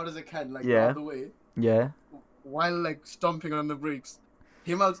as hard as I can, like Yeah. all the way, Yeah. while like stomping on the brakes.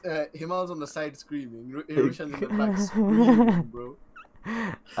 Himal's on the side screaming. Roshan's in the back screaming, bro.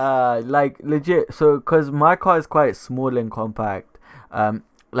 Like legit. So, cause my car is quite small and compact.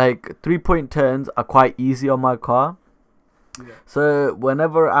 Like 3-point turns are quite easy on my car. Yeah. So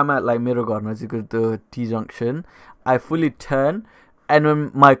whenever I'm at like Mirogorn, as you go to T junction, I fully turn, and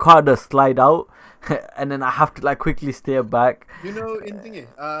when my car does slide out, and then I have to like quickly steer back. You know in thingy,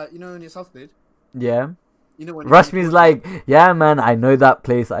 in your South Blade, Yeah. you know when Rashmi's like, yeah, man, I know that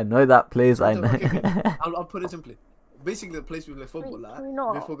place. I know. Okay. I'll put it simply. Basically, the place we play football at, we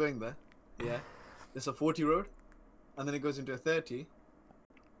know. before going there, yeah, there's a 40 road, and then it goes into a 30.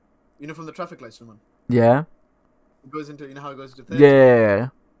 You know, from the traffic lights, someone. Yeah. It goes into, you know how it goes to 30? Yeah.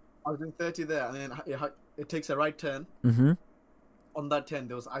 I was doing 30 there, and then it takes a right turn. Mhm. On that turn,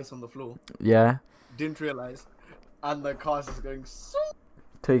 there was ice on the floor. Yeah. Didn't realize, and the car's just going so.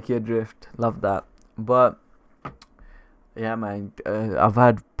 Tokyo Drift, love that. But yeah, man, I've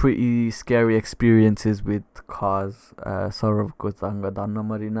had pretty scary experiences with cars. Saurav ko zanga danna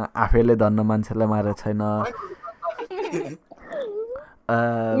marina. Afele danna manchele mara chaina.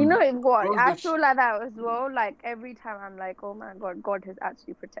 You know what? Bros I get feel like that as well. Like every time I'm like, oh my god, God has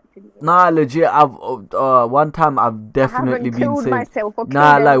actually protected me. Nah, legit. I've one time I've I definitely haven't been killed saved. myself or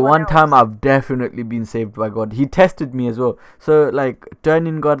Nah, killed like anyone one time else. I've definitely been saved by God. He tested me as well. So like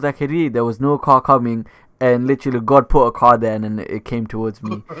turning God Zakiri, there was no car coming, and literally God put a car there, and then it came towards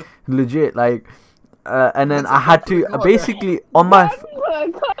me. Legit, like, and then That's I a had God put a to car there. basically on my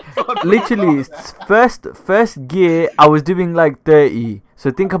literally first gear I was doing like 30. So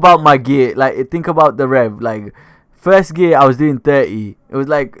think about my gear, like think about the rev, like first gear I was doing 30. It was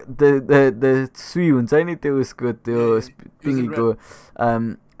like the swings anything was good, the Yeah, he was in thingy red.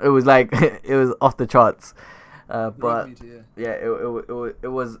 go, it was like it was off the charts, Road but meter, yeah, it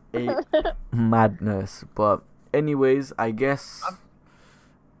was a madness. But anyways, I guess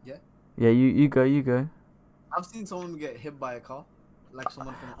Yeah. yeah, you go. I've seen someone get hit by a car, like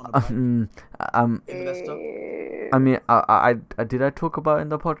someone from on a bike Um, in Leicester. I mean, I did I talk about in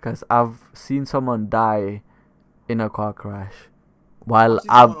the podcast? I've seen someone die in a car crash while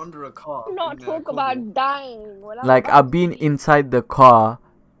I've seen someone under a car. not in, talk Cornwall. about dying. Well, I'm like about I've to been be. inside the car.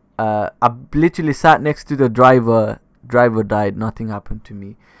 I literally sat next to the driver. Driver died. Nothing happened to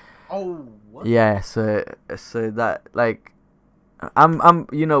me. Oh, what? Yeah. So that like, I'm.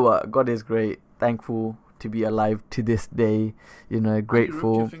 You know what? God is great. Thankful to be alive to this day. You know, You ripped your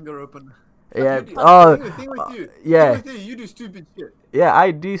grateful. finger open. Yeah. You do- Oh. thing with you. Yeah. Thing with you, you do stupid shit. Yeah,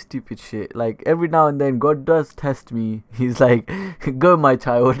 I do stupid shit. Like every now and then, God does test me. He's like, "Go, my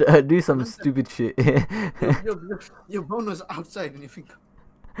child, do some stupid shit." Your bone was outside in your finger.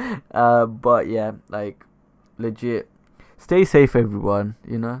 But yeah, like, legit. Stay safe, everyone.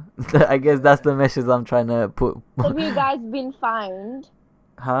 You know. I guess that's the message I'm trying to put. Have you guys been fined?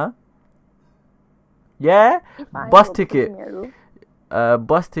 Huh? Yeah. Fined Bus or ticket. Primero?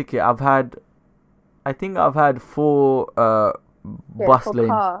 Bus ticket. I think I've had 4 Yeah, bus for lane.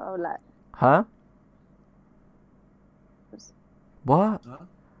 car or like. Huh? What?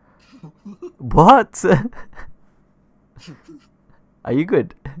 Huh? What? Are you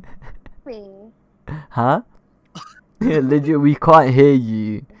good? Me. Huh? Yeah, legit, we can't hear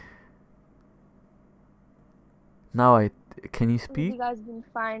you. Now can you Have speak? you guys been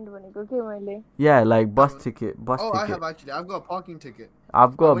fined when you go Kimberley? Yeah, like bus haven't. ticket, Oh, I ticket. have actually. I've got a parking ticket.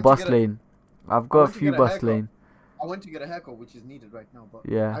 I've I got a went to bus get a- lane. I've I got a went to few get a bus haircut. lane. I went to get a haircut, which is needed right now. But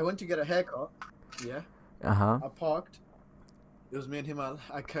Yeah. I went to get a haircut. Yeah. Uh-huh. I parked. It was me and Himal.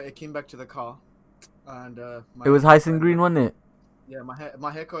 I came back to the car, and my It was haircut Hyson Green, ended up- wasn't it? Yeah,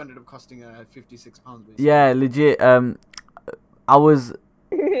 my haircut ended up costing £56 basically. Yeah, legit. I was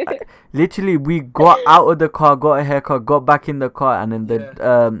literally, we got out of the car, got a haircut, got back in the car, and then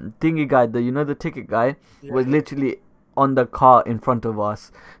the thingy guy, the ticket guy, Yeah, was yeah. literally on the car in front of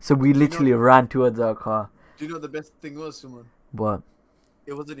us. So we literally ran towards our car. Do you know the best thing was, Suman? What?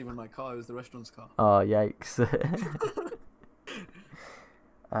 It wasn't even my car. It was the restaurant's car. Oh, yikes.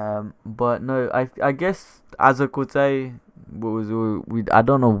 But no, I guess as a Kutai, we I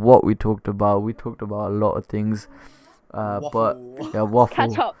don't know what we talked about. We talked about a lot of things. But Waffle. yeah, waffle.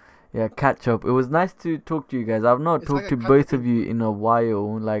 Catch up. Yeah, catch up. It was nice to talk to you guys. I've not It's talked like to a catch both up of you in a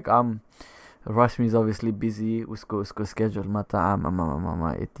while. Like Rashmi's obviously busy. उसको schedule मा त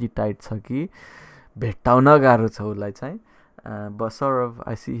आमा यति tight छ कि भेट्टाउन गाह्रो छ उसलाई चाहिँ. But Saurav,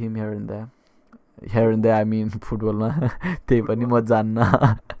 I see him here and there. Here and there, I mean फुटबलमा. त्यही पनि म जान्न.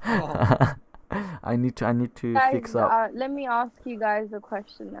 I need to Guys, fix up. let me ask you guys a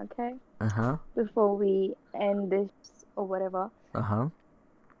question, okay? Uh-huh. Before we end this or whatever. Uh-huh.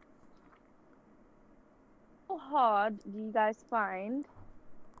 How hard do you guys find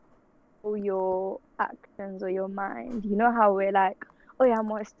for your actions or your mind? You know how we're like, oh yeah,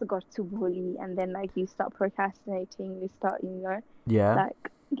 I'm still got to bully, and then like you start procrastinating, you start, Yeah.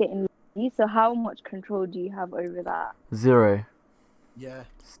 like getting lazy. So how much control do you have over that? 0. Yeah.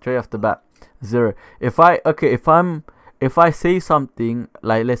 Straight off the bat, 0. If I say something,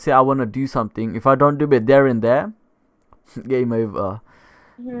 like let's say I want to do something, if I don't do it there and there, game over.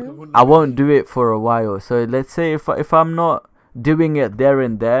 Mhm. I won't do it for a while. So let's say if I'm not doing it there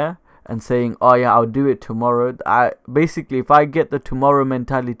and there and saying, oh yeah, I'll do it tomorrow, basically if I get the tomorrow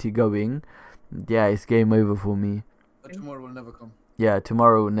mentality going, yeah, it's game over for me. But tomorrow will never come. Yeah,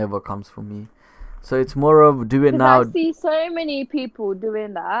 tomorrow never comes for me. So it's more of do it 'Cause now. I see so many people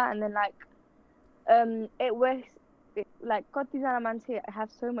doing that, and then like, it works. Like, kotizana manche have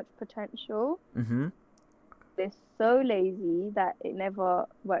so much potential. Mm-hmm. They're so lazy that it never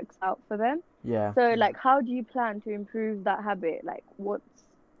works out for them. Yeah. So like, how do you plan to improve that habit? Like, what's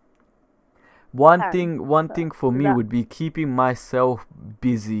One plan? thing for me that- would be keeping myself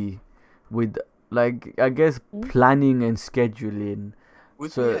busy with, like, I guess Mm. planning and scheduling.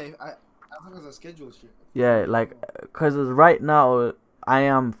 With So me, as long as I schedule shit. yeah, like, cause right now I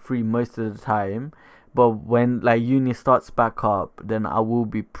am free most of the time, but when like uni starts back up, then I will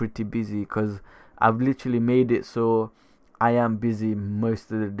be pretty busy, cause I've literally made it so I am busy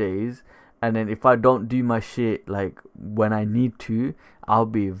most of the days, and then if I don't do my shit like when I need to, I'll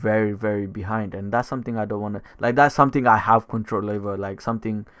be very very behind, and that's something I don't wanna like. That's something I have control over. Like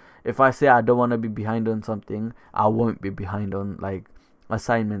something, if I say I don't wanna be behind on something, I won't be behind on like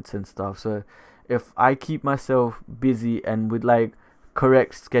assignments and stuff. So if I keep myself busy and with like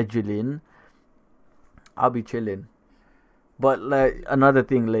correct scheduling, I'll be chilling. But like another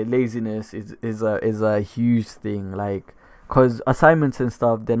thing, like laziness is a huge thing. Like, cause assignments and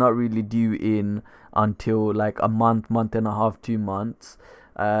stuff, they're not really due in until like a month and a half, 2 months.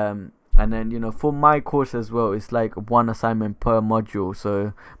 And then for my course as well, it's like one assignment per module.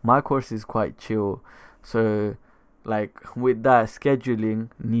 So my course is quite chill. So like with that, scheduling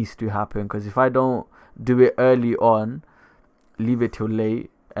needs to happen, because if I don't do it early on, leave it till late,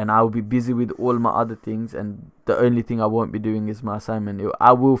 and I'll be busy with all my other things, and the only thing I won't be doing is my assignment.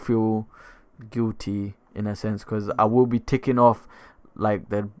 I will feel guilty in a sense, because I will be ticking off like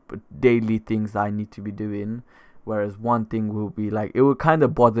the daily things that I need to be doing, whereas one thing will be like, it will kind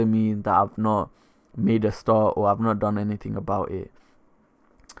of bother me that I've not made a start or I've not done anything about it.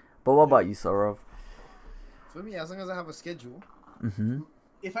 But what about you, Saurav? For me, as long as I have a schedule. Mm-hmm.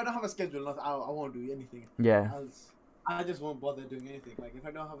 If I don't have a schedule, I won't do anything. Yeah. I just won't bother doing anything. Like if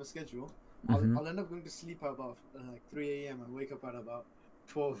I don't have a schedule, Mm-hmm. I'll end up going to sleep at about like 3 a.m. and wake up at about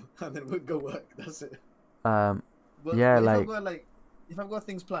 12, and then we'll go work. That's it. Um. But Yeah, if like. if I've got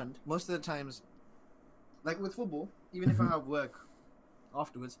things planned, most of the times, like with football, even if I have work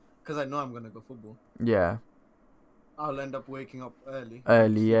afterwards, because I know I'm gonna go football, Yeah. I'll end up waking up early.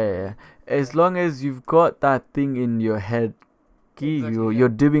 Early, yeah. As long as you've got that thing in your head, Exactly, you're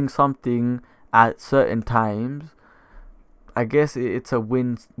doing something at certain times. I guess it's a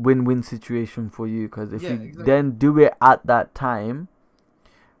win-win situation for you, because if you exactly. then do it at that time,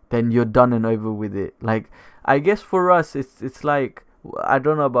 then you're done and over with it. Like, I guess for us, it's like, I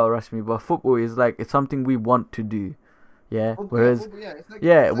don't know about Rashmi, but football is like, it's something we want to do. Yeah. Whereas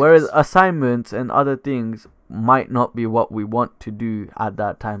whereas assignments and other things might not be what we want to do at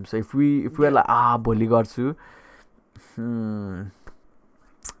that time. So if we're like, boli garchu,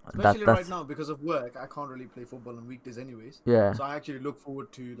 especially right now, because of work, I can't really play football on weekdays anyways. Yeah. So I actually look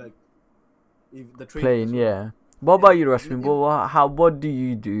forward to like the training. Playing, yeah. What about you, Rashmi? What do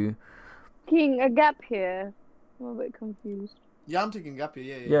you do? Taking a gap here. I'm a bit confused. Yeah, I'm taking gap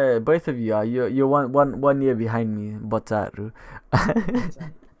year. Yeah, both of you are. You're one year behind me, Botsaru.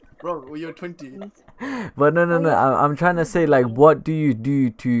 Bro, you're 20. But no. I'm trying to say, like, what do you do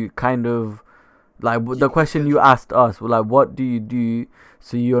to kind of, like, the question you asked us, like, what do you do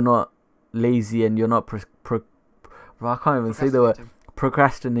so you're not lazy and you're not I can't even say the word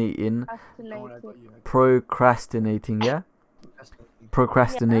procrastinating, yeah,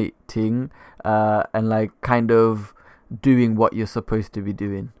 procrastinating, and like kind of doing what you're supposed to be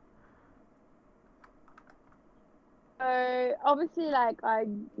doing. Obviously, like I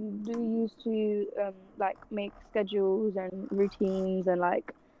do used to like make schedules and routines and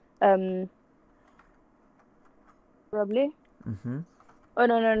like probably. Mm-hmm. Oh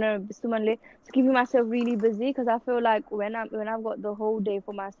no, Sumanle. It's keeping myself really busy, because I feel like when I've got the whole day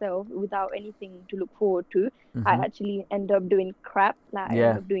for myself without anything to look forward to, I actually end up doing crap. Like I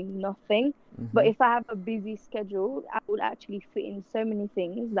end up doing nothing. But if I have a busy schedule, I would actually fit in so many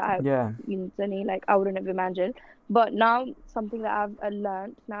things that I wouldn't have imagined. But now something that I've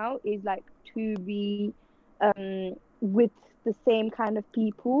learned now is like to be with the same kind of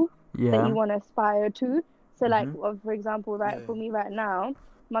people that you want to aspire to. So like for example, for me right now,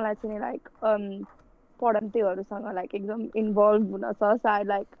 like involved with us, so I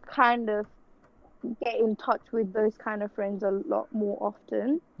like kind of get in touch with those kind of friends a lot more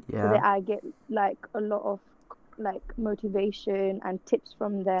often, so that I get like a lot of like motivation and tips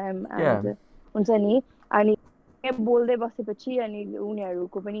from them, and and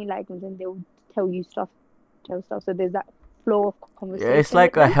they'll tell you stuff, so there's that flow of conversation. Yeah, it's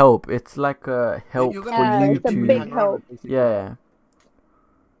like a help. It's like a help for you it's a big help. Yeah.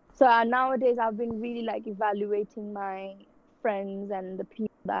 So nowadays I've been really like evaluating my friends and the people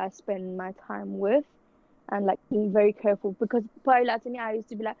that I spend my time with, and like being very careful, because probably I used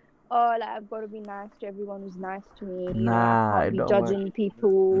to be like, oh, like I've got to be nice to everyone who's nice to me. I can't be judging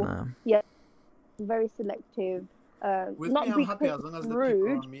people. Nah. Yeah, very selective. With not me, I'm happy as long as the people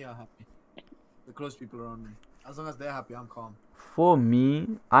around me are happy. The close people around me. As long as they're happy, I'm calm. For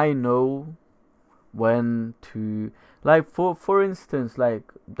me, I know when to, like, for instance,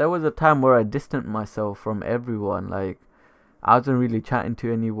 like, there was a time where I distanced myself from everyone. Like, I wasn't really chatting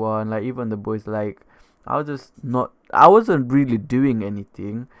to anyone. Like, even the boys, like, I wasn't really doing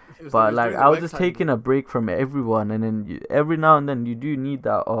anything. But like, I was just taking a break from everyone, and then every now and then you do need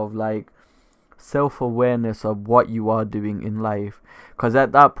that of like self-awareness of what you are doing in life. Because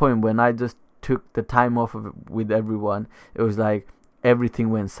at that point, when I just took the time off of it with everyone, it was like everything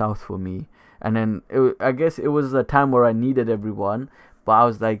went south for me. And then I guess it was a time where I needed everyone, but I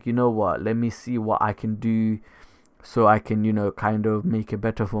was like, you know what, let me see what I can do so I can, kind of make it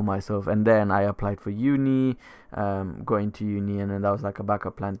better for myself. And then I applied for uni, going to uni, and then that was like a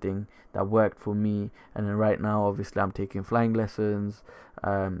backup plan thing that worked for me. And then right now, obviously, I'm taking flying lessons,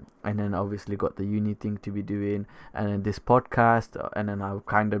 and then obviously got the uni thing to be doing, and then this podcast, and then I've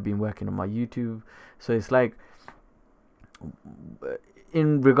kind of been working on my YouTube. So it's like,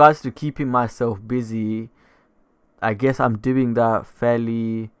 in regards to keeping myself busy, I guess I'm doing that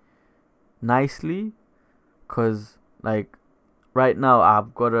fairly nicely. Because, like, right now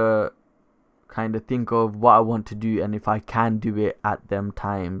I've got to kind of think of what I want to do and if I can do it at them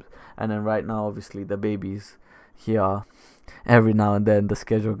times. And then right now, obviously, the baby's here. Every now and then the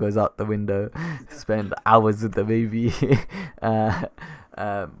schedule goes out the window. Spend hours with the baby.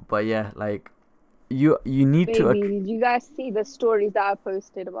 But yeah, like, you need baby, to... did you guys see the stories that I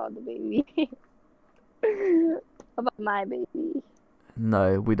posted about the baby? About my baby.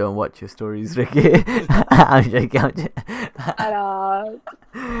 No, we don't watch your stories, Ricky. I'm joking. Shut up.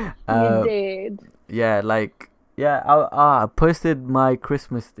 You did. Yeah, like, yeah, I posted my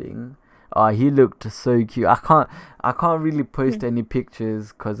Christmas thing. He looked so cute. I can't really post any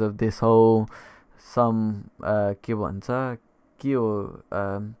pictures because of this whole के भन्छ के हो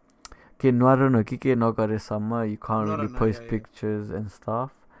के नराम्रो के नगरेसम्म you can't really post pictures and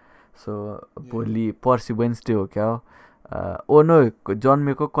stuff. So भोलि पर्सि Wednesday हो क्या नो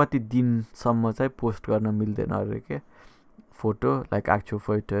जन्मेको कति दिनसम्म चाहिँ पोस्ट गर्न मिल्दैन अरे के photo, like actual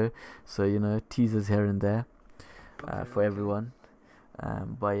photo. So teasers here and there for everyone.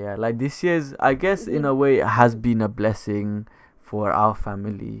 But yeah, like, this year's, I guess in a way, it has been a blessing for our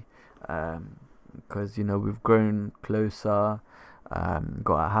family, because we've grown closer,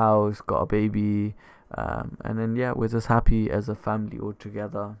 got a house, got a baby, and then yeah, we're just happy as a family all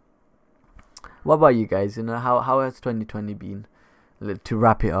together. What about you guys? How has 2020 been? To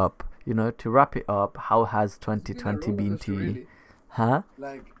wrap it up, how has 2020 been to you? Really. Huh?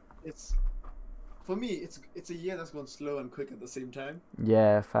 Like, for me, it's a year that's gone slow and quick at the same time.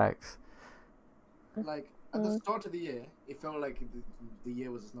 Yeah, facts. Like, at the start of the year, it felt like the year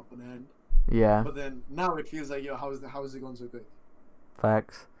was not going to end. Yeah, But then now it feels like, how is it going so quick?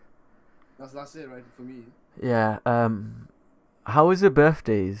 facts. That's it, right? For me, Yeah. How was your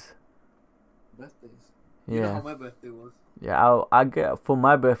birthdays? birthdays. You know Yeah. how my birthday was. Yeah, I get for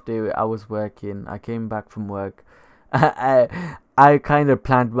my birthday. I was working. I came back from work. I kind of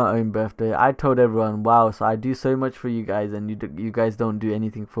planned my own birthday. I told everyone, "Wow, so I do so much for you guys, and you guys don't do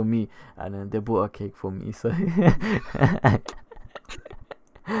anything for me." And then they bought a cake for me. So a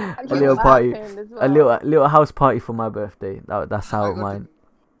little party, a little house party for my birthday. That's how mine.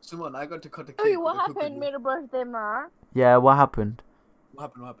 Simon, I got to cut a cake. Tell you with what a cookie. happened made a birthday, ma. Yeah, what happened?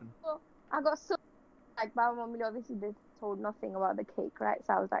 What happened? I got so like Baba Mommy obviously they told nothing about the cake, right?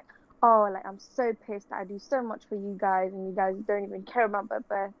 So I was like, oh, like I'm so pissed. I do so much for you guys, and you guys don't even care about my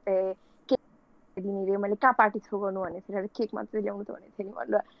birthday.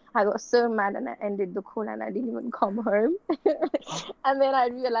 I got so mad and I ended the call and I didn't even come home. And then I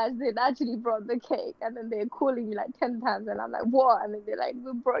realized they'd actually brought the cake, and then they're calling me like 10 times, and I'm like, what? And then they're like,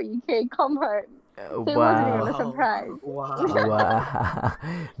 we brought you cake, come home. So it wasn't even a surprise. Wow. Wow.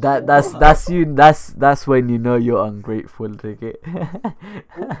 That's you. That's when you know you're ungrateful, Ricky.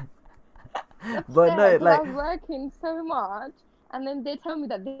 But no, I like, was working so much, and then they tell me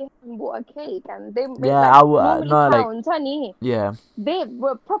that they haven't bought a cake, and they make yeah, like, no, like, pounds, honey. yeah, They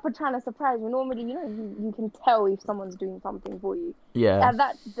were proper trying to surprise me. Normally, you can tell if someone's doing something for you. yeah. At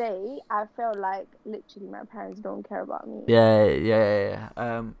that day, I felt like literally my parents don't care about me. Yeah.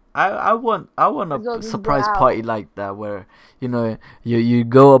 I want As well a as surprise go out. party like that where you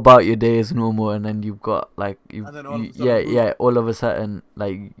go about your day as normal, and then you've got like And then all of a sudden, boom. yeah, all of a sudden,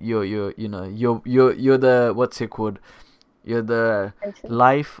 like you're the, what's it called? You're the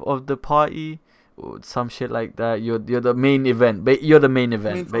life of the party or some shit like that. You're the main event. You're the main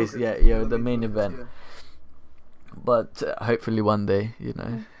event. focus. Basically, yeah, you're the main focus, event. yeah. But hopefully one day,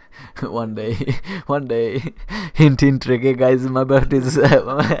 one day, hint, okay, guys, my birthday's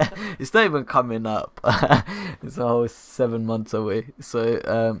it's not even coming up. It's a whole 7 months away.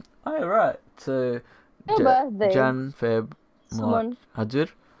 So, alright, So Your birthday. Jan, Feb, March. Someone. Hajur?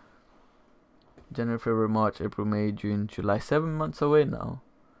 January, February, March, April, May, June, July. 7 months away now.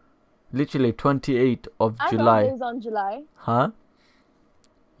 Literally 28th of I July. birthday is on July. Huh?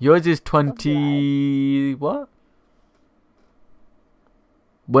 Yours is 20... What?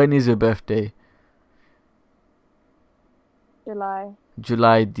 When is your birthday? July.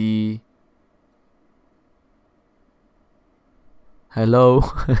 July the... Hello?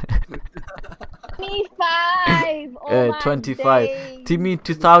 25. Oh my 25. days. Timmy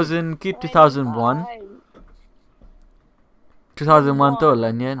 2000 ki 2001. 2001 त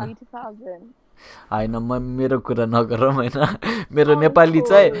होला नि हैन 2000. हैन म मेरो कुरा नगरौँ हैन मेरो नेपाली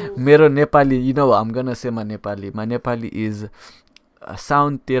चाहिँ मेरो Nepali you know I'm gonna say my Nepali is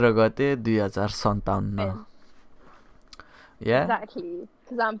साउन 13 गते 2057. Yeah? Exactly.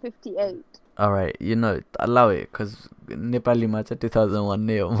 Because I'm 58. Alright, you know, allow it cuz Nepali ma चाहिँ 2001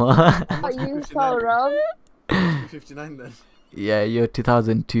 नै हो म. Are you so wrong? 59 then. Yeah, you're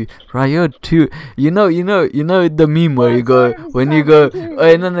 2002. Right, you're 2. You know the meme where you go when you go.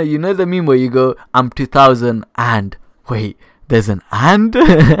 Oh no, you know the meme where you go. I'm 2000 and wait, there's an and.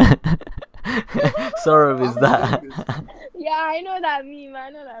 Saurav is that. Yeah, I know that meme.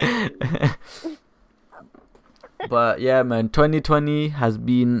 But yeah, man, 2020 has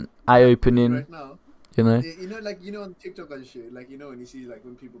been eye-opening. Right now, You know. you know on TikTok and shit, like when you see like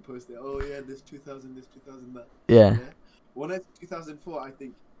when people post it, oh yeah, this 2000, this 2000, that. Yeah. When it's 2004, I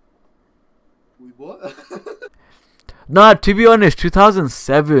think we bought. No, to be honest,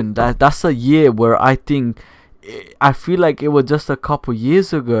 2007. That's a year where I feel like it was just a couple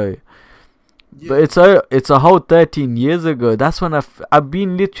years ago. Yeah. But it's a whole 13 years ago. That's when I've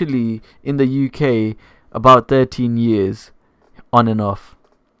been literally in the UK about 13 years, on and off.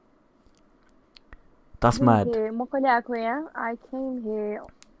 That's mad. I came here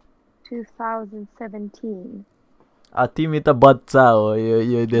 2017. तिमी त बच्चा हो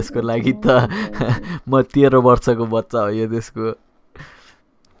यो देशको लागि त म 13 वर्षको बच्चा हो यो देशको.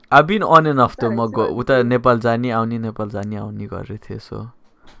 I've been on and off though. म उता नेपाल जानी आउने गरेको थिएँ. So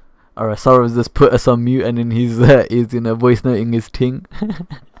alright, sorry, just put us on mute and then he's voice noting his thing.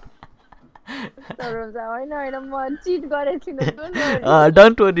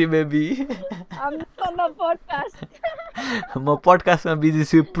 Don't worry, baby. I'm on a podcast. म पडकास्टमा बिजी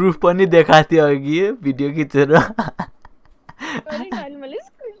छु. प्रुफ पनि देखाएको थिएँ अघि भिडियो खिचेर.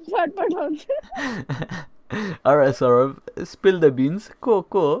 Alright, Saurav, spill the beans. Go.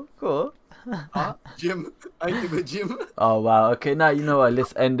 Gym. I think the gym. Oh wow. Okay, now you know what?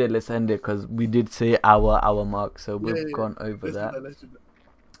 Let's end it because we did say our mark, so we've gone over that. Let's do that.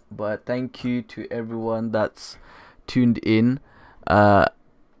 But thank you to everyone that's tuned in.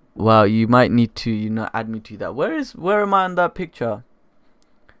 Wow, you might need to add me to that. Where am I on that picture?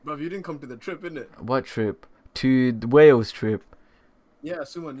 Bro, you didn't come to the trip, innit? What trip? To the Wales trip. Yeah,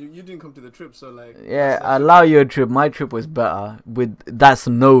 Suman, you didn't come to the trip, so like. Yeah, allow your trip. My trip was better. That's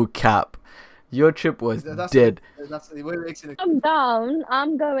no cap. Your trip was dead. I'm down.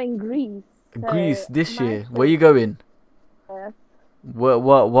 I'm going Greece. Greece this year. Where you going? Yeah.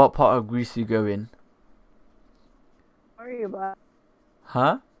 What part of Greece you going? Worry about.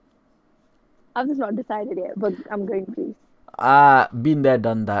 Huh? I've just not decided yet, but I'm going Greece. Been there,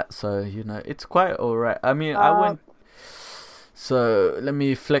 done that. So it's quite alright. I mean, I went. So let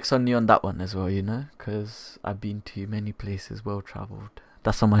me flex on you on that one as well, because I've been to many places, well traveled.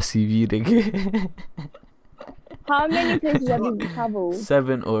 That's on my CV, Riggy. How many places have you traveled?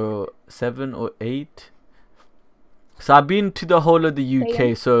 7 or 8. So I've been to the whole of the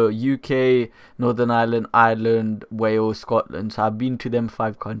UK. So UK, Northern Ireland, Wales, Scotland. So I've been to them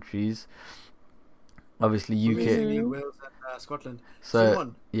 5 countries. Obviously UK. Wales and Scotland. So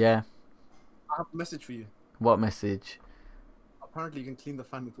Simon, yeah. I have a message for you. What message? Apparently you can clean the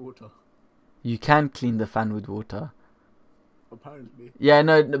fan with water. You can clean the fan with water. Apparently. Yeah,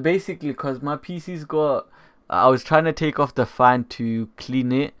 no, basically because my PC's got... I was trying to take off the fan to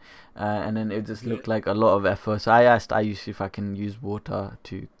clean it. And then it just looked like a lot of effort. So I asked Ayush if I can use water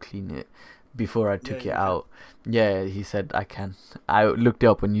to clean it before I took it out. Yeah, he said I can. I looked it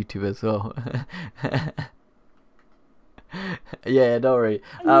up on YouTube as well. Yeah, don't worry.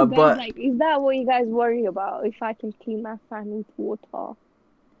 But is that what you guys worry about? If I can clean my fan with water?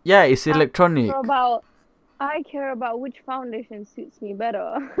 Yeah, it's electronic. I care about which foundation suits me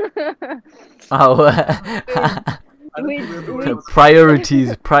better.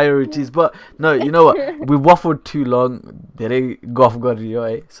 Priorities. But no, you know what? We waffled too long.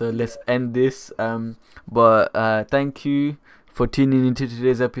 So let's end this. But thank you for tuning into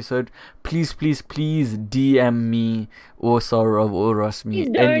today's episode. Please DM me or Saurav or Please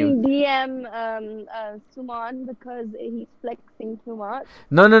Rasmi. don't DM Suman because he's flexing too much.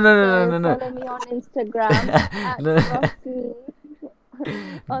 No. Follow me on Instagram at No. Rasmi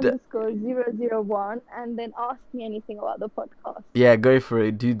 _001 and then ask me anything about the podcast. Yeah, go for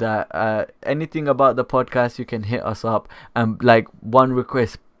it. Do that. Anything about the podcast, you can hit us up. Like one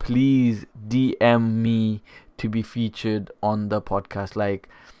request, please DM me to be featured on the podcast. Like,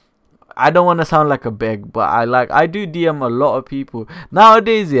 I don't want to sound like a beg, but I do DM a lot of people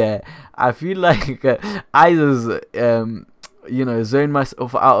nowadays. Yeah, I feel like I just zone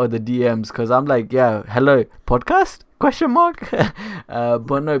myself out of the DMs because I'm like, yeah, hello podcast question mark.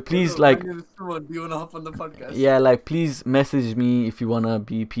 But no, please, Hello, like, my name is Suman. Do you wanna hop on the podcast? yeah, like, please message me if you wanna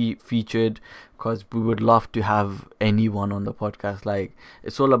be featured, because we would love to have anyone on the podcast. Like,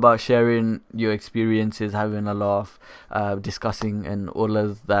 it's all about sharing your experiences, having a laugh, discussing and all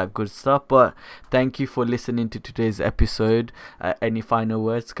of that good stuff. But thank you for listening to today's episode. Any final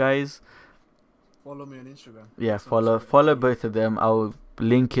words, guys? Follow me on Instagram. Yeah, So follow both of them. I'll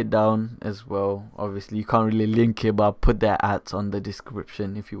link it down as well. Obviously, you can't really link it, but I'll put their ads on the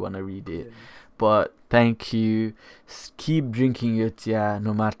description if you want to read it. Yeah. But thank you. Keep drinking your tea,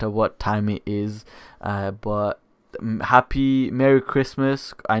 no matter what time it is. But Merry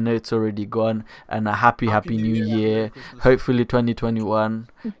Christmas. I know it's already gone. And a happy New Merry Year. Christmas. Hopefully 2021.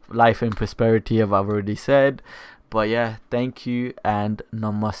 Life and prosperity, I've already said. But yeah, thank you and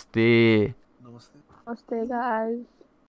namaste. Namaste. Namaste, guys.